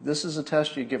 this is a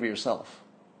test you give yourself,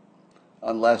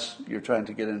 unless you're trying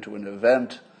to get into an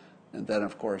event, and then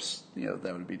of course, that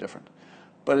would be different.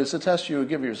 But it's a test you would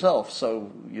give yourself,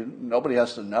 so nobody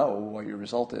has to know what your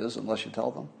result is unless you tell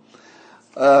them.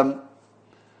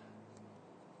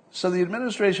 So the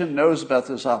administration knows about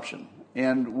this option,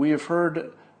 and we have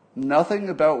heard nothing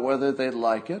about whether they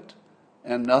like it,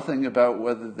 and nothing about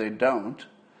whether they don't,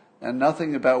 and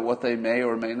nothing about what they may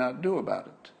or may not do about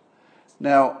it.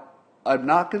 Now, I'm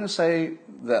not going to say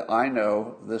that I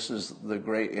know this is the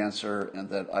great answer and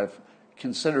that I've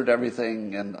considered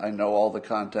everything and I know all the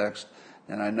context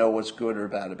and I know what's good or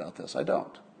bad about this. I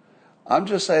don't. I'm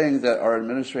just saying that our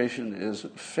administration is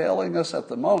failing us at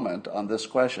the moment on this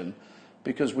question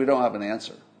because we don't have an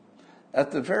answer.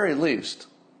 At the very least,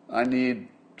 I need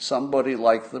somebody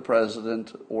like the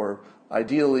president, or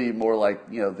ideally more like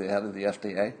the head of the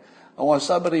FDA. I want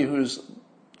somebody who's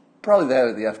probably the head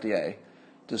of the FDA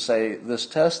to say this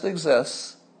test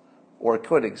exists or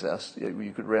could exist.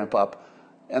 You could ramp up,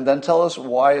 and then tell us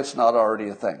why it's not already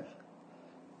a thing.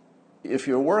 If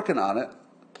you're working on it,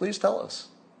 please tell us.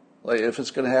 Like if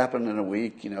it's going to happen in a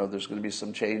week, there's going to be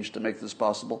some change to make this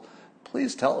possible.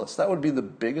 Please tell us. That would be the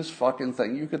biggest fucking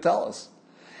thing you could tell us.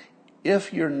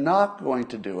 If you're not going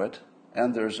to do it,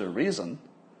 and there's a reason,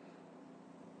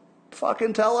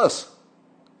 fucking tell us.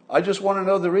 I just want to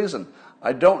know the reason.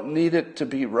 I don't need it to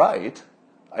be right.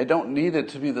 I don't need it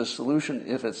to be the solution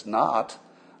if it's not.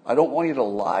 I don't want you to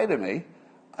lie to me.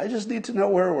 I just need to know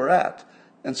where we're at.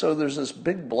 And so there's this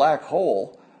big black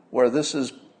hole where this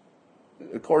is,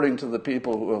 according to the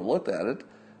people who have looked at it,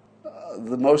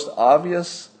 the most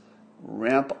obvious,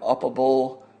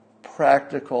 ramp-upable,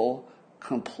 practical,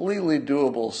 completely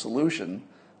doable solution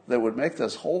that would make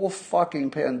this whole fucking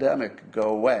pandemic go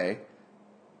away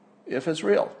if it's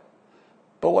real.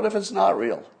 But what if it's not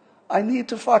real? I need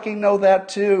to fucking know that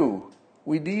too.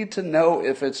 We need to know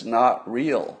if it's not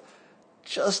real.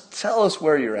 Just tell us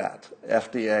where you're at,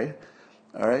 FDA.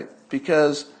 All right?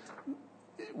 Because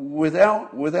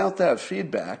without that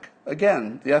feedback,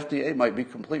 again, the FDA might be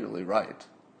completely right.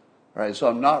 All right? So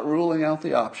I'm not ruling out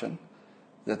the option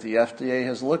that the FDA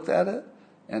has looked at it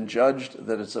and judged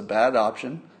that it's a bad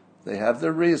option. They have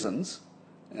their reasons,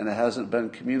 and it hasn't been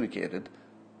communicated.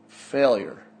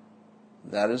 Failure.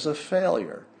 That is a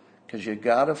failure, because you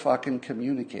got to fucking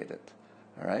communicate it.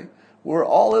 All right? We're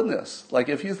all in this. Like,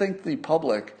 if you think the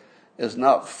public is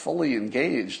not fully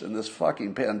engaged in this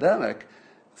fucking pandemic,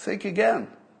 think again.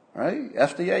 Right?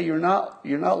 FDA, you're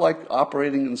not like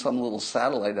operating in some little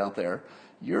satellite out there.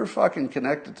 You're fucking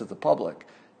connected to the public,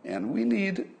 and we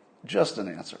need just an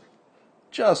answer.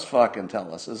 Just fucking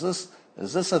tell us. Is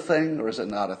this a thing or is it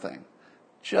not a thing?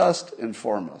 Just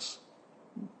inform us.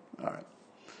 All right.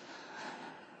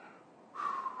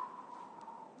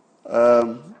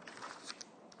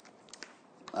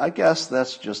 I guess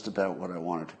that's just about what I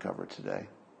wanted to cover today.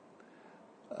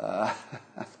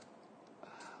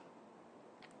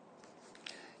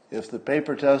 If the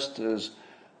paper test is...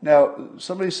 Now,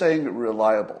 somebody's saying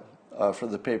reliable for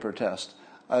the paper test.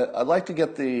 I'd like to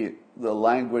get the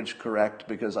language correct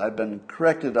because I've been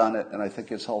corrected on it and I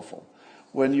think it's helpful.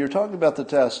 When you're talking about the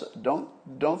test, don't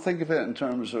think of it in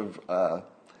terms of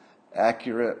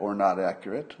accurate or not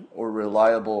accurate, or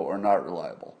reliable or not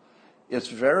reliable. It's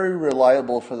very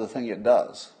reliable for the thing it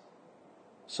does.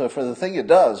 So for the thing it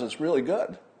does, it's really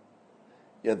good.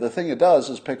 Yeah, the thing it does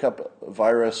is pick up a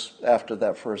virus after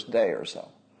that first day or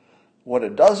so. What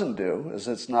it doesn't do is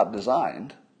it's not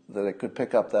designed that it could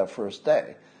pick up that first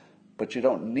day, but you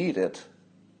don't need it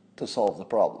to solve the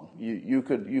problem. You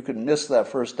could miss that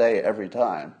first day every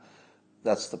time.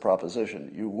 That's the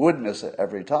proposition. You would miss it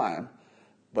every time,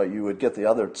 but you would get the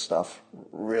other stuff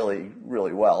really,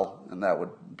 really well, and that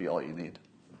would be all you need.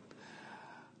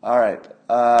 All right.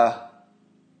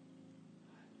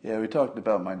 Yeah, we talked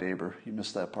about my neighbor. You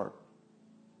missed that part.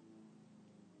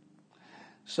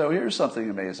 So here's something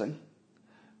amazing.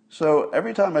 So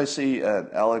every time I see an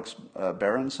Alex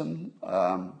Berenson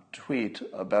tweet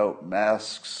about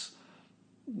masks,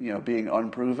 being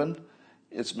unproven,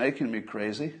 it's making me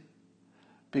crazy.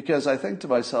 Because I think to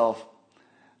myself,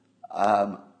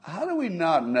 how do we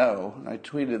not know, and I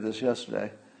tweeted this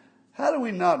yesterday, how do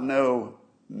we not know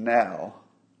now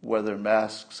whether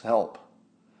masks help?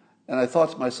 And I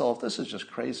thought to myself, this is just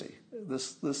crazy.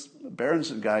 this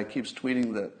Berenson guy keeps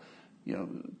tweeting that,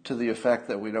 to the effect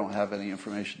that we don't have any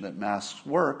information that masks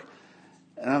work.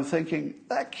 And I'm thinking,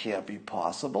 that can't be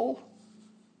possible.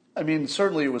 I mean,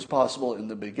 certainly it was possible in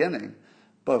the beginning,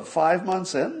 but 5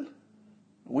 months in,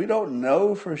 we don't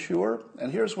know for sure.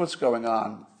 And here's what's going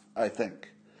on, I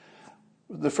think.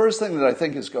 The first thing that I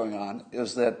think is going on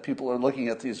is that people are looking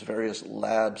at these various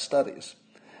lab studies.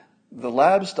 The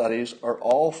lab studies are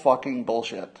all fucking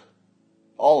bullshit.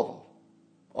 All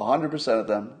of them. 100% of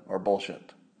them are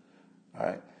bullshit. All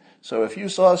right. So if you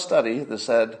saw a study that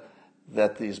said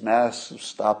that these masks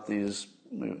stop these,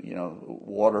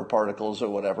 water particles or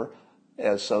whatever,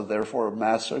 and so therefore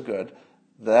masks are good,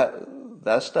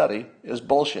 that study is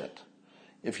bullshit.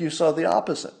 If you saw the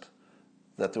opposite,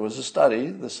 that there was a study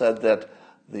that said that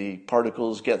the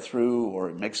particles get through, or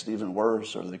it makes it even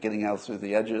worse, or they're getting out through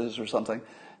the edges or something,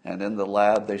 and in the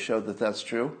lab they showed that that's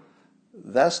true,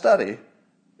 that study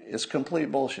is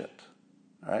complete bullshit.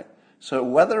 All right? So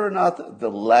whether or not the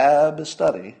lab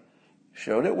study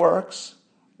showed it works,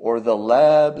 or the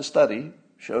lab study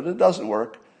showed it doesn't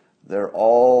work, they're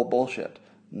all bullshit.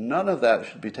 None of that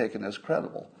should be taken as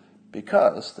credible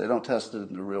because they don't test it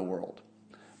in the real world.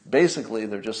 Basically,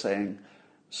 they're just saying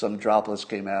some droplets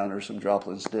came out or some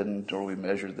droplets didn't, or we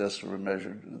measured this or we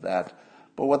measured that.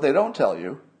 But what they don't tell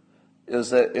you is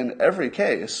that in every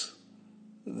case,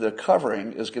 the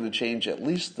covering is going to change at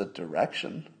least the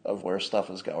direction of where stuff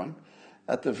is going.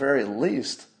 At the very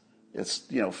least, it's,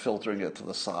 filtering it to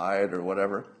the side or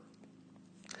whatever.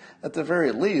 At the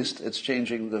very least, it's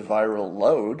changing the viral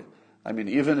load. I mean,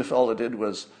 even if all it did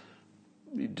was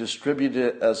distribute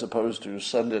it as opposed to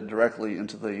send it directly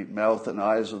into the mouth and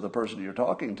eyes of the person you're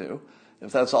talking to,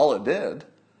 if that's all it did,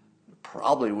 it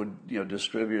probably would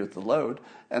distribute the load.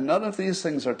 And none of these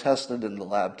things are tested in the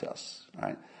lab tests.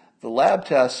 Right? The lab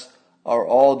tests are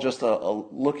all just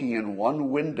looking in one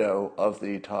window of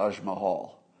the Taj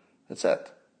Mahal. That's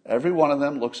it. Every one of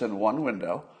them looks in one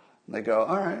window, and they go,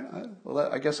 all right,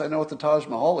 well, I guess I know what the Taj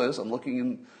Mahal is. I'm looking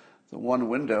in the one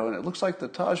window, and it looks like the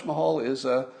Taj Mahal is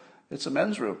it's a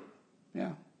men's room.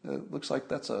 Yeah, it looks like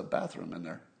that's a bathroom in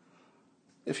there.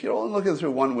 If you're only looking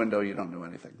through one window, you don't know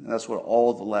anything. And that's what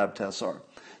all the lab tests are.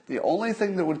 The only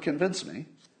thing that would convince me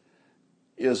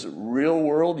is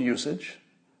real-world usage,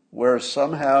 where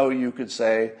somehow you could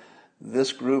say,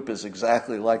 this group is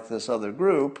exactly like this other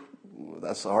group.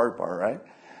 That's the hard part, right?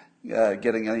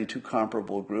 Getting any two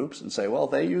comparable groups and say, well,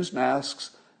 they use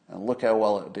masks, and look how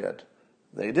well it did.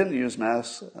 They didn't use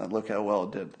masks, and look how well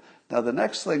it did. Now, the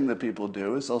next thing that people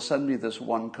do is they'll send me this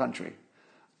one country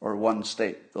or one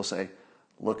state. They'll say,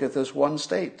 look at this one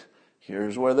state.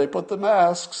 Here's where they put the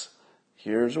masks.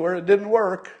 Here's where it didn't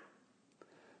work.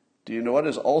 Do you know what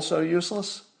is also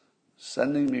useless?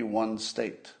 Sending me one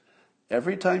state.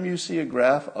 Every time you see a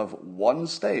graph of one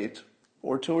state,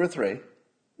 or two or three,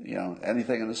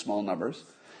 anything in the small numbers,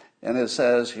 and it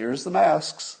says, here's the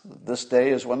masks. This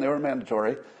day is when they were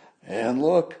mandatory. And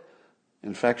look,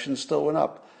 infections still went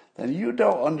up. Then you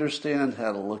don't understand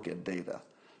how to look at data,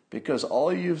 because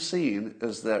all you've seen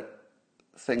is that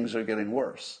things are getting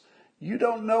worse. You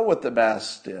don't know what the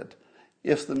masks did.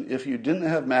 If you didn't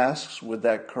have masks, would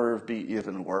that curve be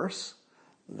even worse?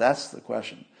 That's the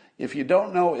question. If you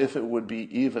don't know if it would be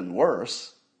even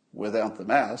worse without the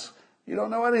mask, you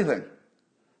don't know anything.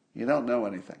 You don't know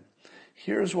anything.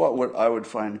 Here's what I would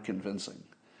find convincing.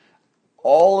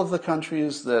 All of the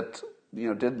countries that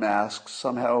did masks,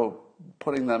 somehow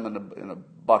putting them in a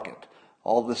bucket.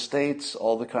 All the states,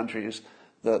 all the countries,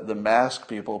 the mask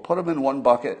people, put them in one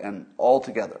bucket and all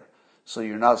together. So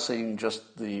you're not seeing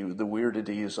just the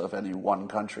weirdities of any one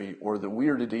country or the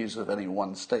weirdities of any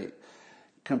one state.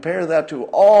 Compare that to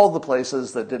all the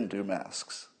places that didn't do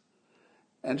masks.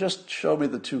 And just show me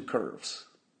the two curves.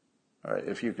 All right,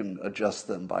 if you can adjust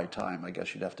them by time, I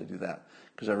guess you'd have to do that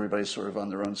because everybody's sort of on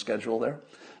their own schedule there.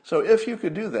 So if you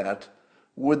could do that,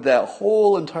 would that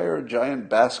whole entire giant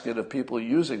basket of people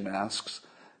using masks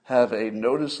have a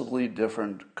noticeably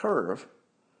different curve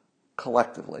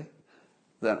collectively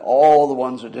than all the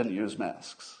ones that didn't use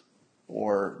masks?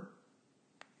 Or,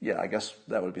 yeah, I guess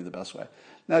that would be the best way.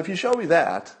 Now, if you show me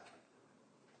that,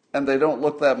 and they don't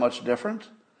look that much different,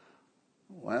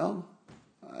 well,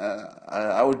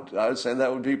 I would say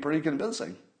that would be pretty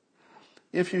convincing.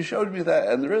 If you showed me that,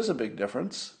 and there is a big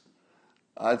difference,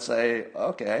 I'd say,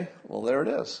 okay, well, there it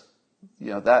is.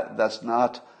 That's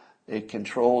not a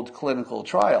controlled clinical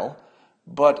trial,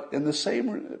 but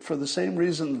for the same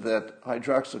reason that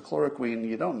hydroxychloroquine,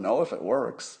 you don't know if it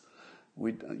works.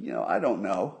 I don't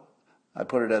know. I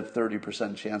put it at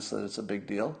 30% chance that it's a big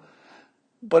deal,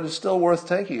 but it's still worth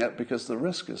taking it because the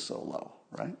risk is so low,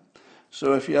 right?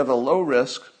 So if you have a low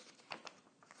risk,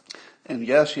 and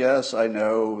yes, I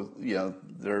know,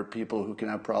 there are people who can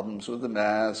have problems with the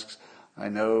masks. I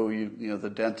know, the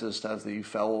dentist has the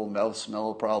foul mouth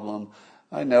smell problem.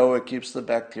 I know it keeps the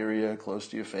bacteria close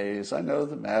to your face. I know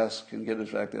the mask can get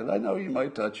infected. I know you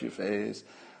might touch your face,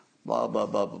 blah, blah,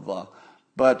 blah, blah, blah.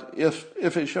 But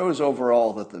if it shows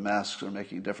overall that the masks are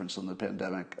making a difference in the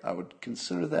pandemic, I would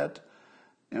consider that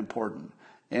important.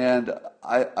 And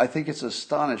I think it's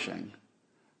astonishing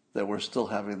that we're still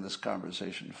having this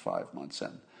conversation 5 months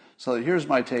in. So here's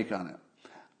my take on it.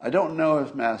 I don't know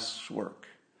if masks work.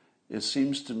 It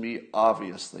seems to me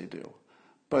obvious they do.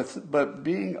 But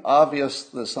being obvious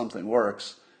that something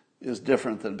works is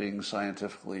different than being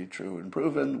scientifically true and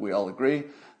proven. We all agree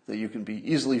that you can be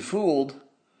easily fooled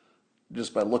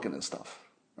just by looking at stuff,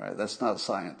 right? That's not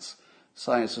science.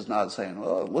 Science is not saying,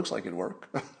 well, it looks like it worked.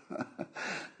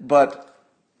 But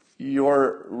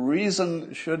your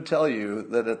reason should tell you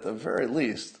that at the very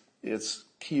least, it's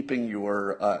keeping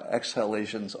your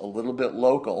exhalations a little bit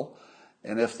local.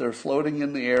 And if they're floating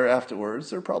in the air afterwards,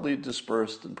 they're probably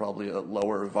dispersed and probably a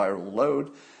lower viral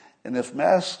load. And if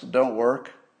masks don't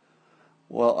work,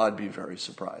 well, I'd be very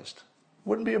surprised.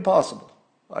 Wouldn't be impossible.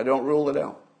 I don't rule it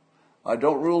out. I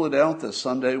don't rule it out that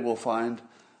someday we'll find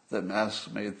that masks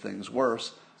made things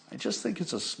worse. I just think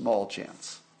it's a small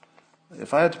chance.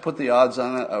 If I had to put the odds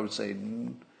on it, I would say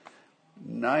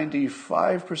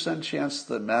 95% chance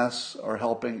that masks are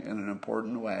helping in an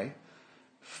important way,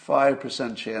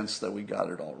 5% chance that we got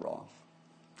it all wrong.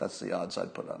 That's the odds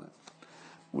I'd put on it,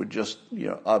 would just,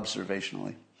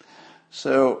 observationally.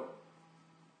 So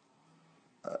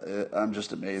I'm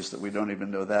just amazed that we don't even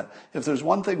know that. If there's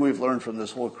one thing we've learned from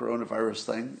this whole coronavirus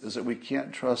thing, is that we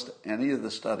can't trust any of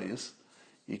the studies.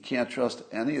 You can't trust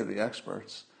any of the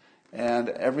experts. And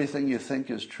everything you think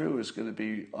is true is going to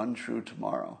be untrue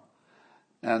tomorrow.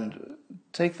 And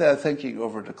take that thinking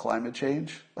over to climate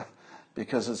change,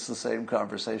 because it's the same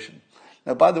conversation.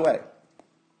 Now, by the way,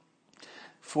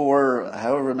 for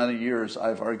however many years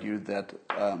I've argued that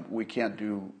we can't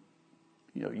do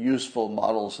useful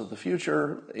models of the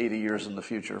future, 80 years in the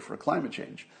future for climate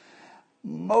change.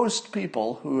 Most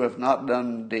people who have not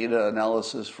done data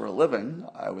analysis for a living,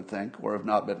 I would think, or have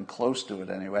not been close to it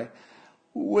anyway,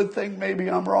 would think maybe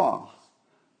I'm wrong.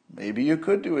 Maybe you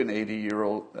could do an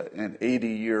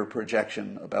 80-year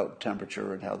projection about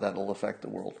temperature and how that'll affect the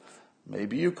world.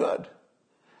 Maybe you could.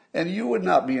 And you would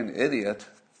not be an idiot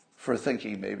for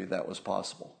thinking maybe that was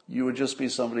possible. You would just be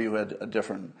somebody who had a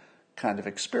different kind of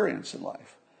experience in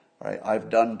life, right? I've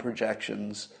done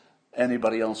projections.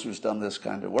 Anybody else who's done this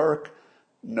kind of work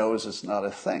knows it's not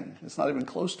a thing. It's not even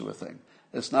close to a thing.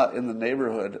 It's not in the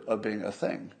neighborhood of being a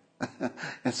thing.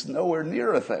 It's nowhere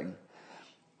near a thing,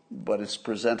 but it's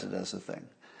presented as a thing.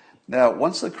 Now,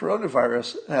 once the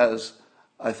coronavirus has,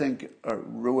 I think,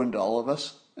 ruined all of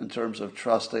us in terms of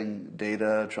trusting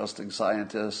data, trusting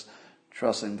scientists,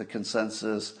 trusting the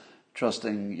consensus,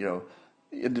 trusting,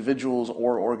 individuals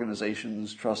or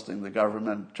organizations, trusting the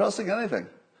government, trusting anything.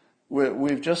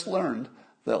 We've just learned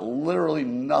that literally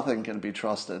nothing can be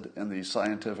trusted in the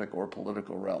scientific or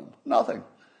political realm. Nothing.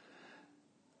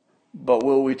 But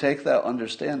will we take that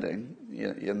understanding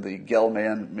in the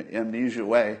Gell-Mann amnesia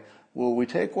way? Will we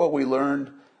take what we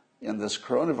learned in this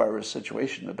coronavirus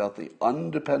situation about the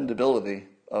undependability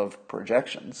of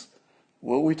projections?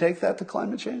 Will we take that to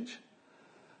climate change?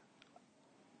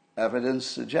 Evidence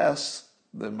suggests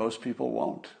that most people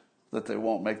won't, that they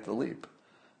won't make the leap,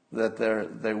 that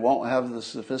they won't have the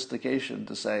sophistication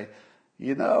to say,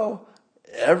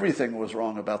 everything was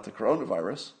wrong about the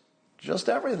coronavirus, just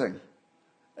everything.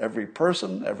 Every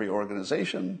person, every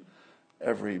organization,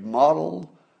 every model,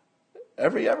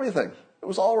 everything. It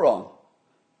was all wrong.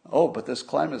 Oh, but this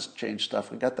climate change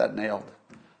stuff, we got that nailed.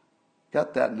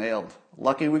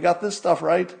 Lucky we got this stuff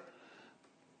right.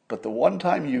 But the one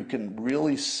time you can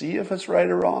really see if it's right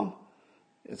or wrong,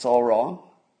 it's all wrong.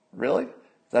 Really?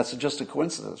 That's just a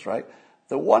coincidence, right?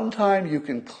 The one time you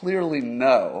can clearly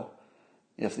know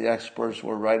if the experts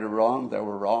were right or wrong, they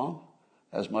were wrong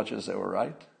as much as they were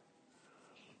right.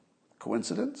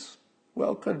 Coincidence?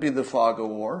 Well, it could be the fog of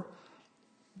war,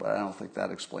 but I don't think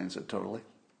that explains it totally.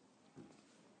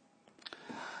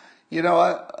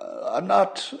 I'm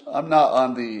not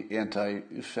on the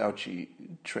anti-Fauci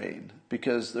train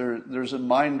because there's a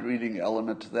mind-reading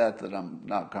element to that I'm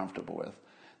not comfortable with.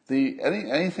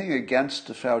 Anything against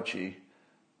Fauci,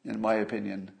 in my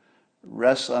opinion,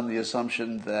 rests on the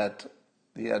assumption that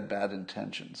he had bad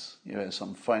intentions. Has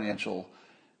some financial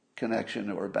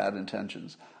connection or bad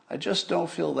intentions. I just don't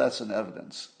feel that's an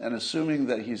evidence. And assuming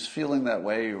that he's feeling that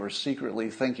way or secretly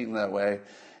thinking that way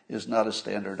is not a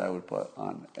standard I would put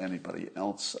on anybody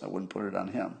else. I wouldn't put it on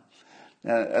him.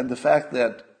 And the fact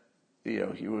that he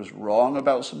was wrong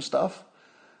about some stuff,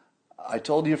 I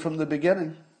told you from the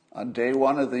beginning, on day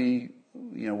one of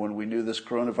when we knew this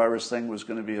coronavirus thing was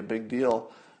going to be a big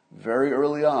deal, very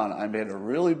early on, I made a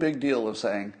really big deal of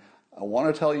saying, I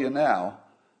want to tell you now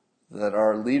that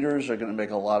our leaders are going to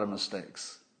make a lot of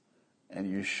mistakes. And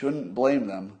you shouldn't blame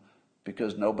them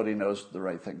because nobody knows the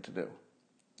right thing to do.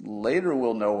 Later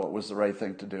we'll know what was the right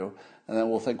thing to do, and then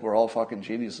we'll think we're all fucking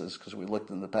geniuses because we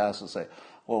looked in the past and say,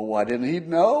 well, why didn't he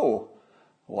know?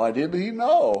 Why didn't he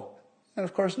know? And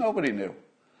of course nobody knew.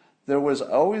 There was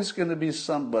always going to be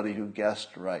somebody who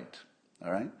guessed right,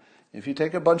 all right? If you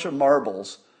take a bunch of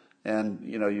marbles and,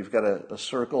 you've got a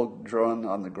circle drawn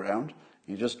on the ground,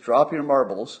 you just drop your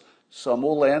marbles. Some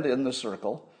will land in the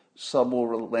circle. Some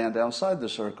will land outside the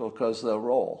circle because they'll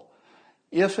roll.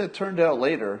 If it turned out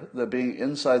later that being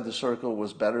inside the circle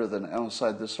was better than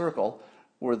outside the circle,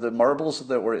 were the marbles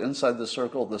that were inside the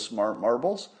circle the smart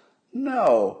marbles?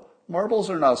 No. Marbles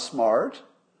are not smart.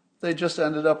 They just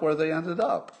ended up where they ended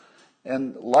up.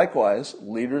 And likewise,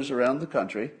 leaders around the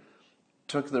country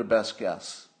took their best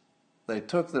guess. They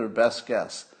took their best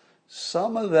guess.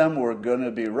 Some of them were going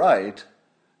to be right,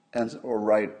 or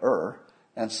righter,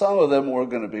 and some of them were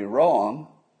going to be wrong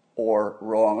or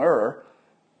wronger,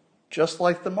 just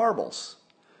like the marbles.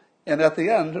 And at the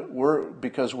end,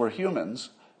 because we're humans,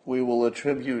 we will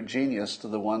attribute genius to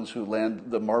the ones who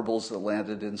the marbles that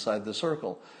landed inside the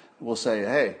circle. We'll say,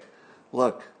 hey,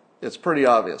 look, it's pretty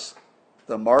obvious.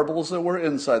 The marbles that were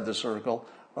inside the circle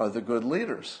are the good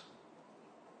leaders.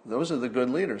 Those are the good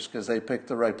leaders because they picked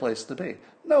the right place to be.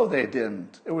 No, they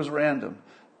didn't. It was random.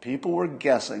 People were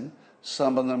guessing.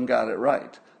 Some of them got it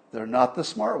right. They're not the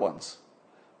smart ones.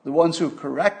 The ones who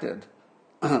corrected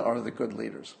are the good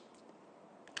leaders.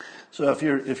 So if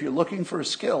you're looking for a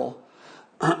skill,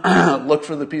 look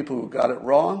for the people who got it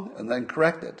wrong and then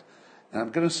correct it. And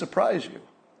I'm going to surprise you.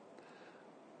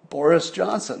 Boris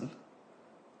Johnson,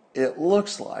 it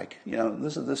looks like,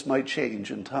 this might change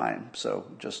in time, so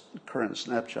just current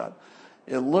snapshot.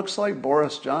 It looks like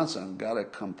Boris Johnson got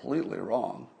it completely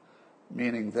wrong,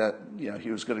 meaning that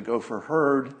he was going to go for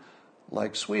herd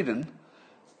like Sweden,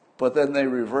 but then they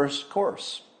reversed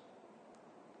course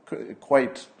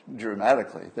quite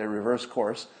dramatically. They reversed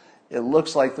course. It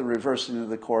looks like the reversing of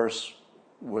the course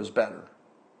was better.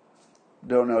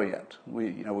 Don't know yet.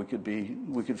 We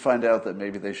could find out that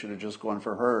maybe they should have just gone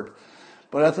for herd.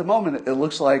 But at the moment, it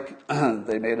looks like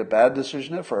they made a bad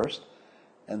decision at first,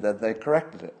 and then they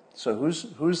corrected it. So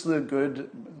who's the good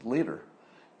leader?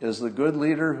 Is the good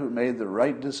leader who made the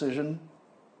right decision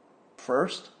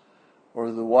first,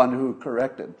 or the one who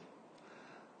corrected?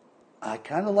 I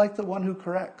kind of like the one who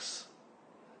corrects,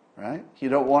 right? You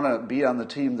don't want to be on the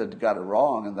team that got it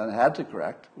wrong and then had to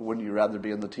correct. Wouldn't you rather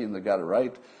be on the team that got it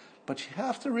right? But you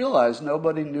have to realize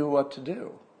nobody knew what to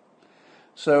do.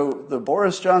 So the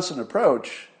Boris Johnson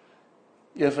approach,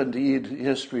 if indeed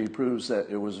history proves that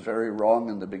it was very wrong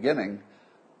in the beginning,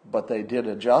 but they did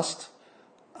adjust,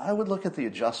 I would look at the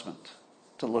adjustment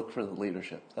to look for the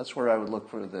leadership. That's where I would look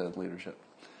for the leadership.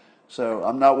 So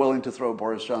I'm not willing to throw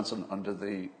Boris Johnson under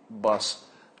the bus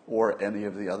or any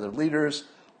of the other leaders.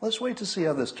 Let's wait to see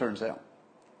how this turns out.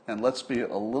 And let's be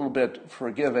a little bit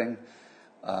forgiving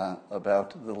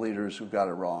about the leaders who got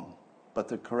it wrong. But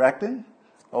the correcting,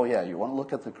 oh yeah, you want to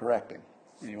look at the correcting.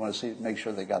 You want to make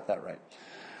sure they got that right.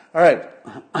 All right.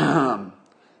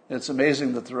 It's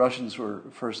amazing that the Russians were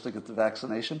first to get the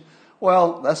vaccination.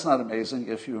 Well, that's not amazing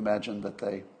if you imagine that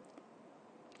they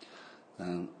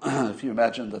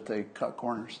cut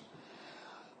corners.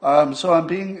 So I'm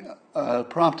being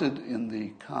prompted in the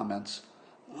comments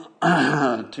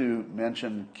to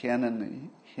mention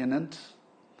Canon Hinant.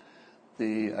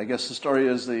 I guess the story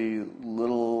is the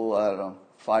little,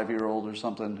 5-year-old or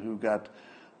something who got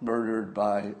murdered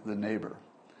by the neighbor.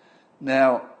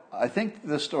 Now, I think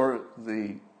the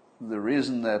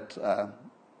reason that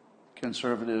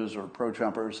conservatives or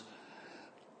pro-Trumpers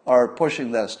are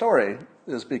pushing that story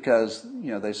is because,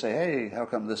 they say, hey, how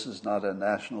come this is not a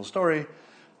national story?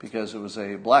 Because it was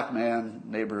a black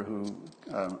neighbor who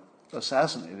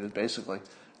assassinated, basically,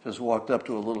 just walked up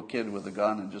to a little kid with a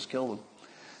gun and just killed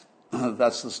him.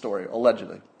 That's the story,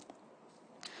 allegedly.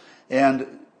 And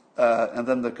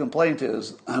then the complaint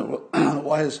is,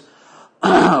 why is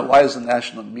the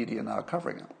national media not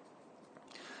covering it?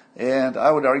 And I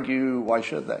would argue, why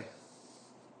should they?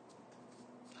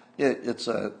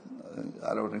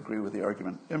 I don't agree with the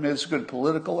argument. I mean, it's a good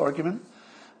political argument.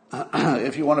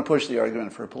 If you want to push the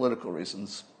argument for political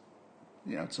reasons,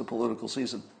 it's a political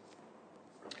season.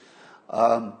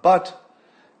 But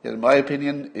In my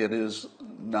opinion, it is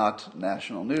not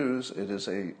national news. It is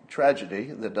a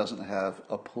tragedy that doesn't have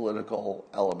a political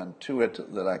element to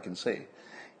it that I can see.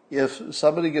 If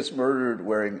somebody gets murdered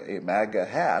wearing a MAGA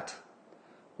hat,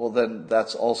 well, then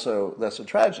that's a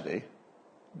tragedy,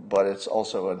 but it's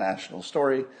also a national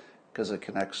story because it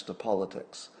connects to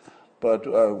politics. But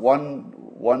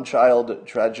one child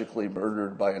tragically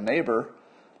murdered by a neighbor,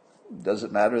 does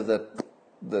it matter that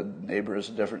the neighbor is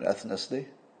a different ethnicity?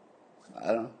 I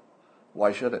don't know.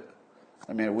 Why should it?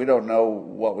 I mean, we don't know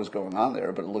what was going on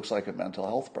there, but it looks like a mental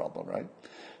health problem, right?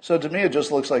 So to me, it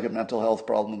just looks like a mental health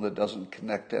problem that doesn't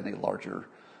connect to any larger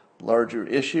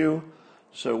issue.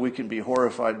 So we can be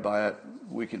horrified by it,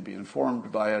 we can be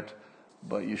informed by it,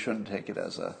 but you shouldn't take it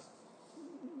as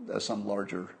some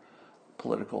larger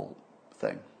political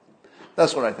thing.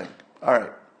 That's what I think. All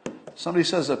right. Somebody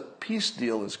says a peace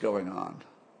deal is going on.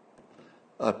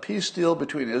 A peace deal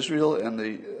between Israel and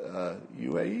the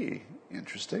UAE.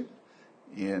 Interesting.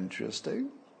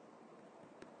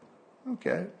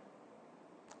 Okay.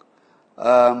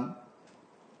 I'll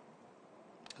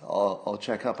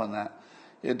check up on that.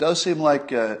 It does seem like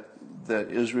that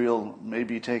Israel may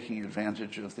be taking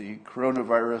advantage of the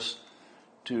coronavirus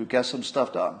to get some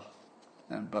stuff done.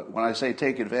 But when I say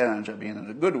take advantage, I mean in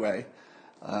a good way.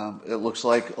 It looks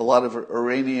like a lot of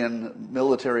Iranian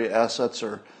military assets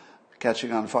are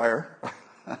catching on fire.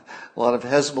 A lot of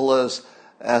Hezbollah's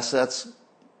assets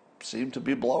seem to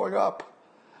be blowing up.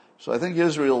 So I think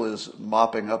Israel is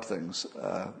mopping up things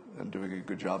and doing a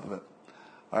good job of it.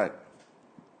 All right.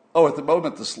 Oh, at the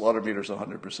moment, the slaughter meter is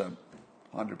 100%.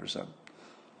 100%.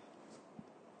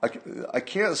 I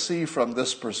can't see from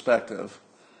this perspective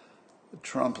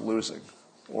Trump losing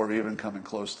or even coming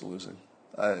close to losing.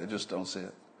 I just don't see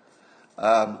it.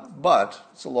 But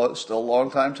it's still a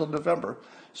long time till November.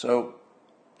 So,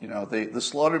 the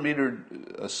slaughter meter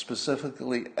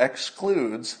specifically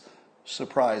excludes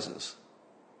surprises,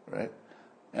 right?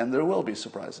 And there will be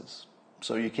surprises.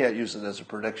 So you can't use it as a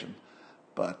prediction,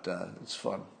 but it's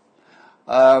fun.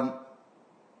 The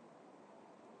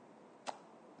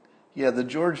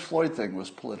George Floyd thing was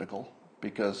political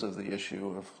because of the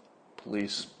issue of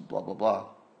police, blah, blah,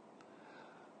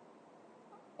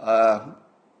 blah.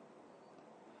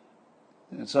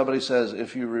 And somebody says,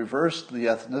 if you reversed the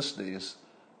ethnicities,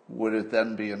 would it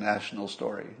then be a national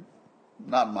story?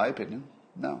 Not in my opinion,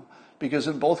 no. Because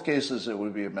in both cases, it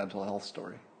would be a mental health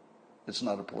story. It's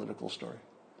not a political story.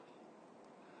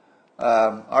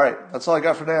 All right, that's all I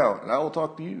got for now, and I will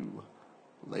talk to you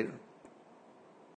later.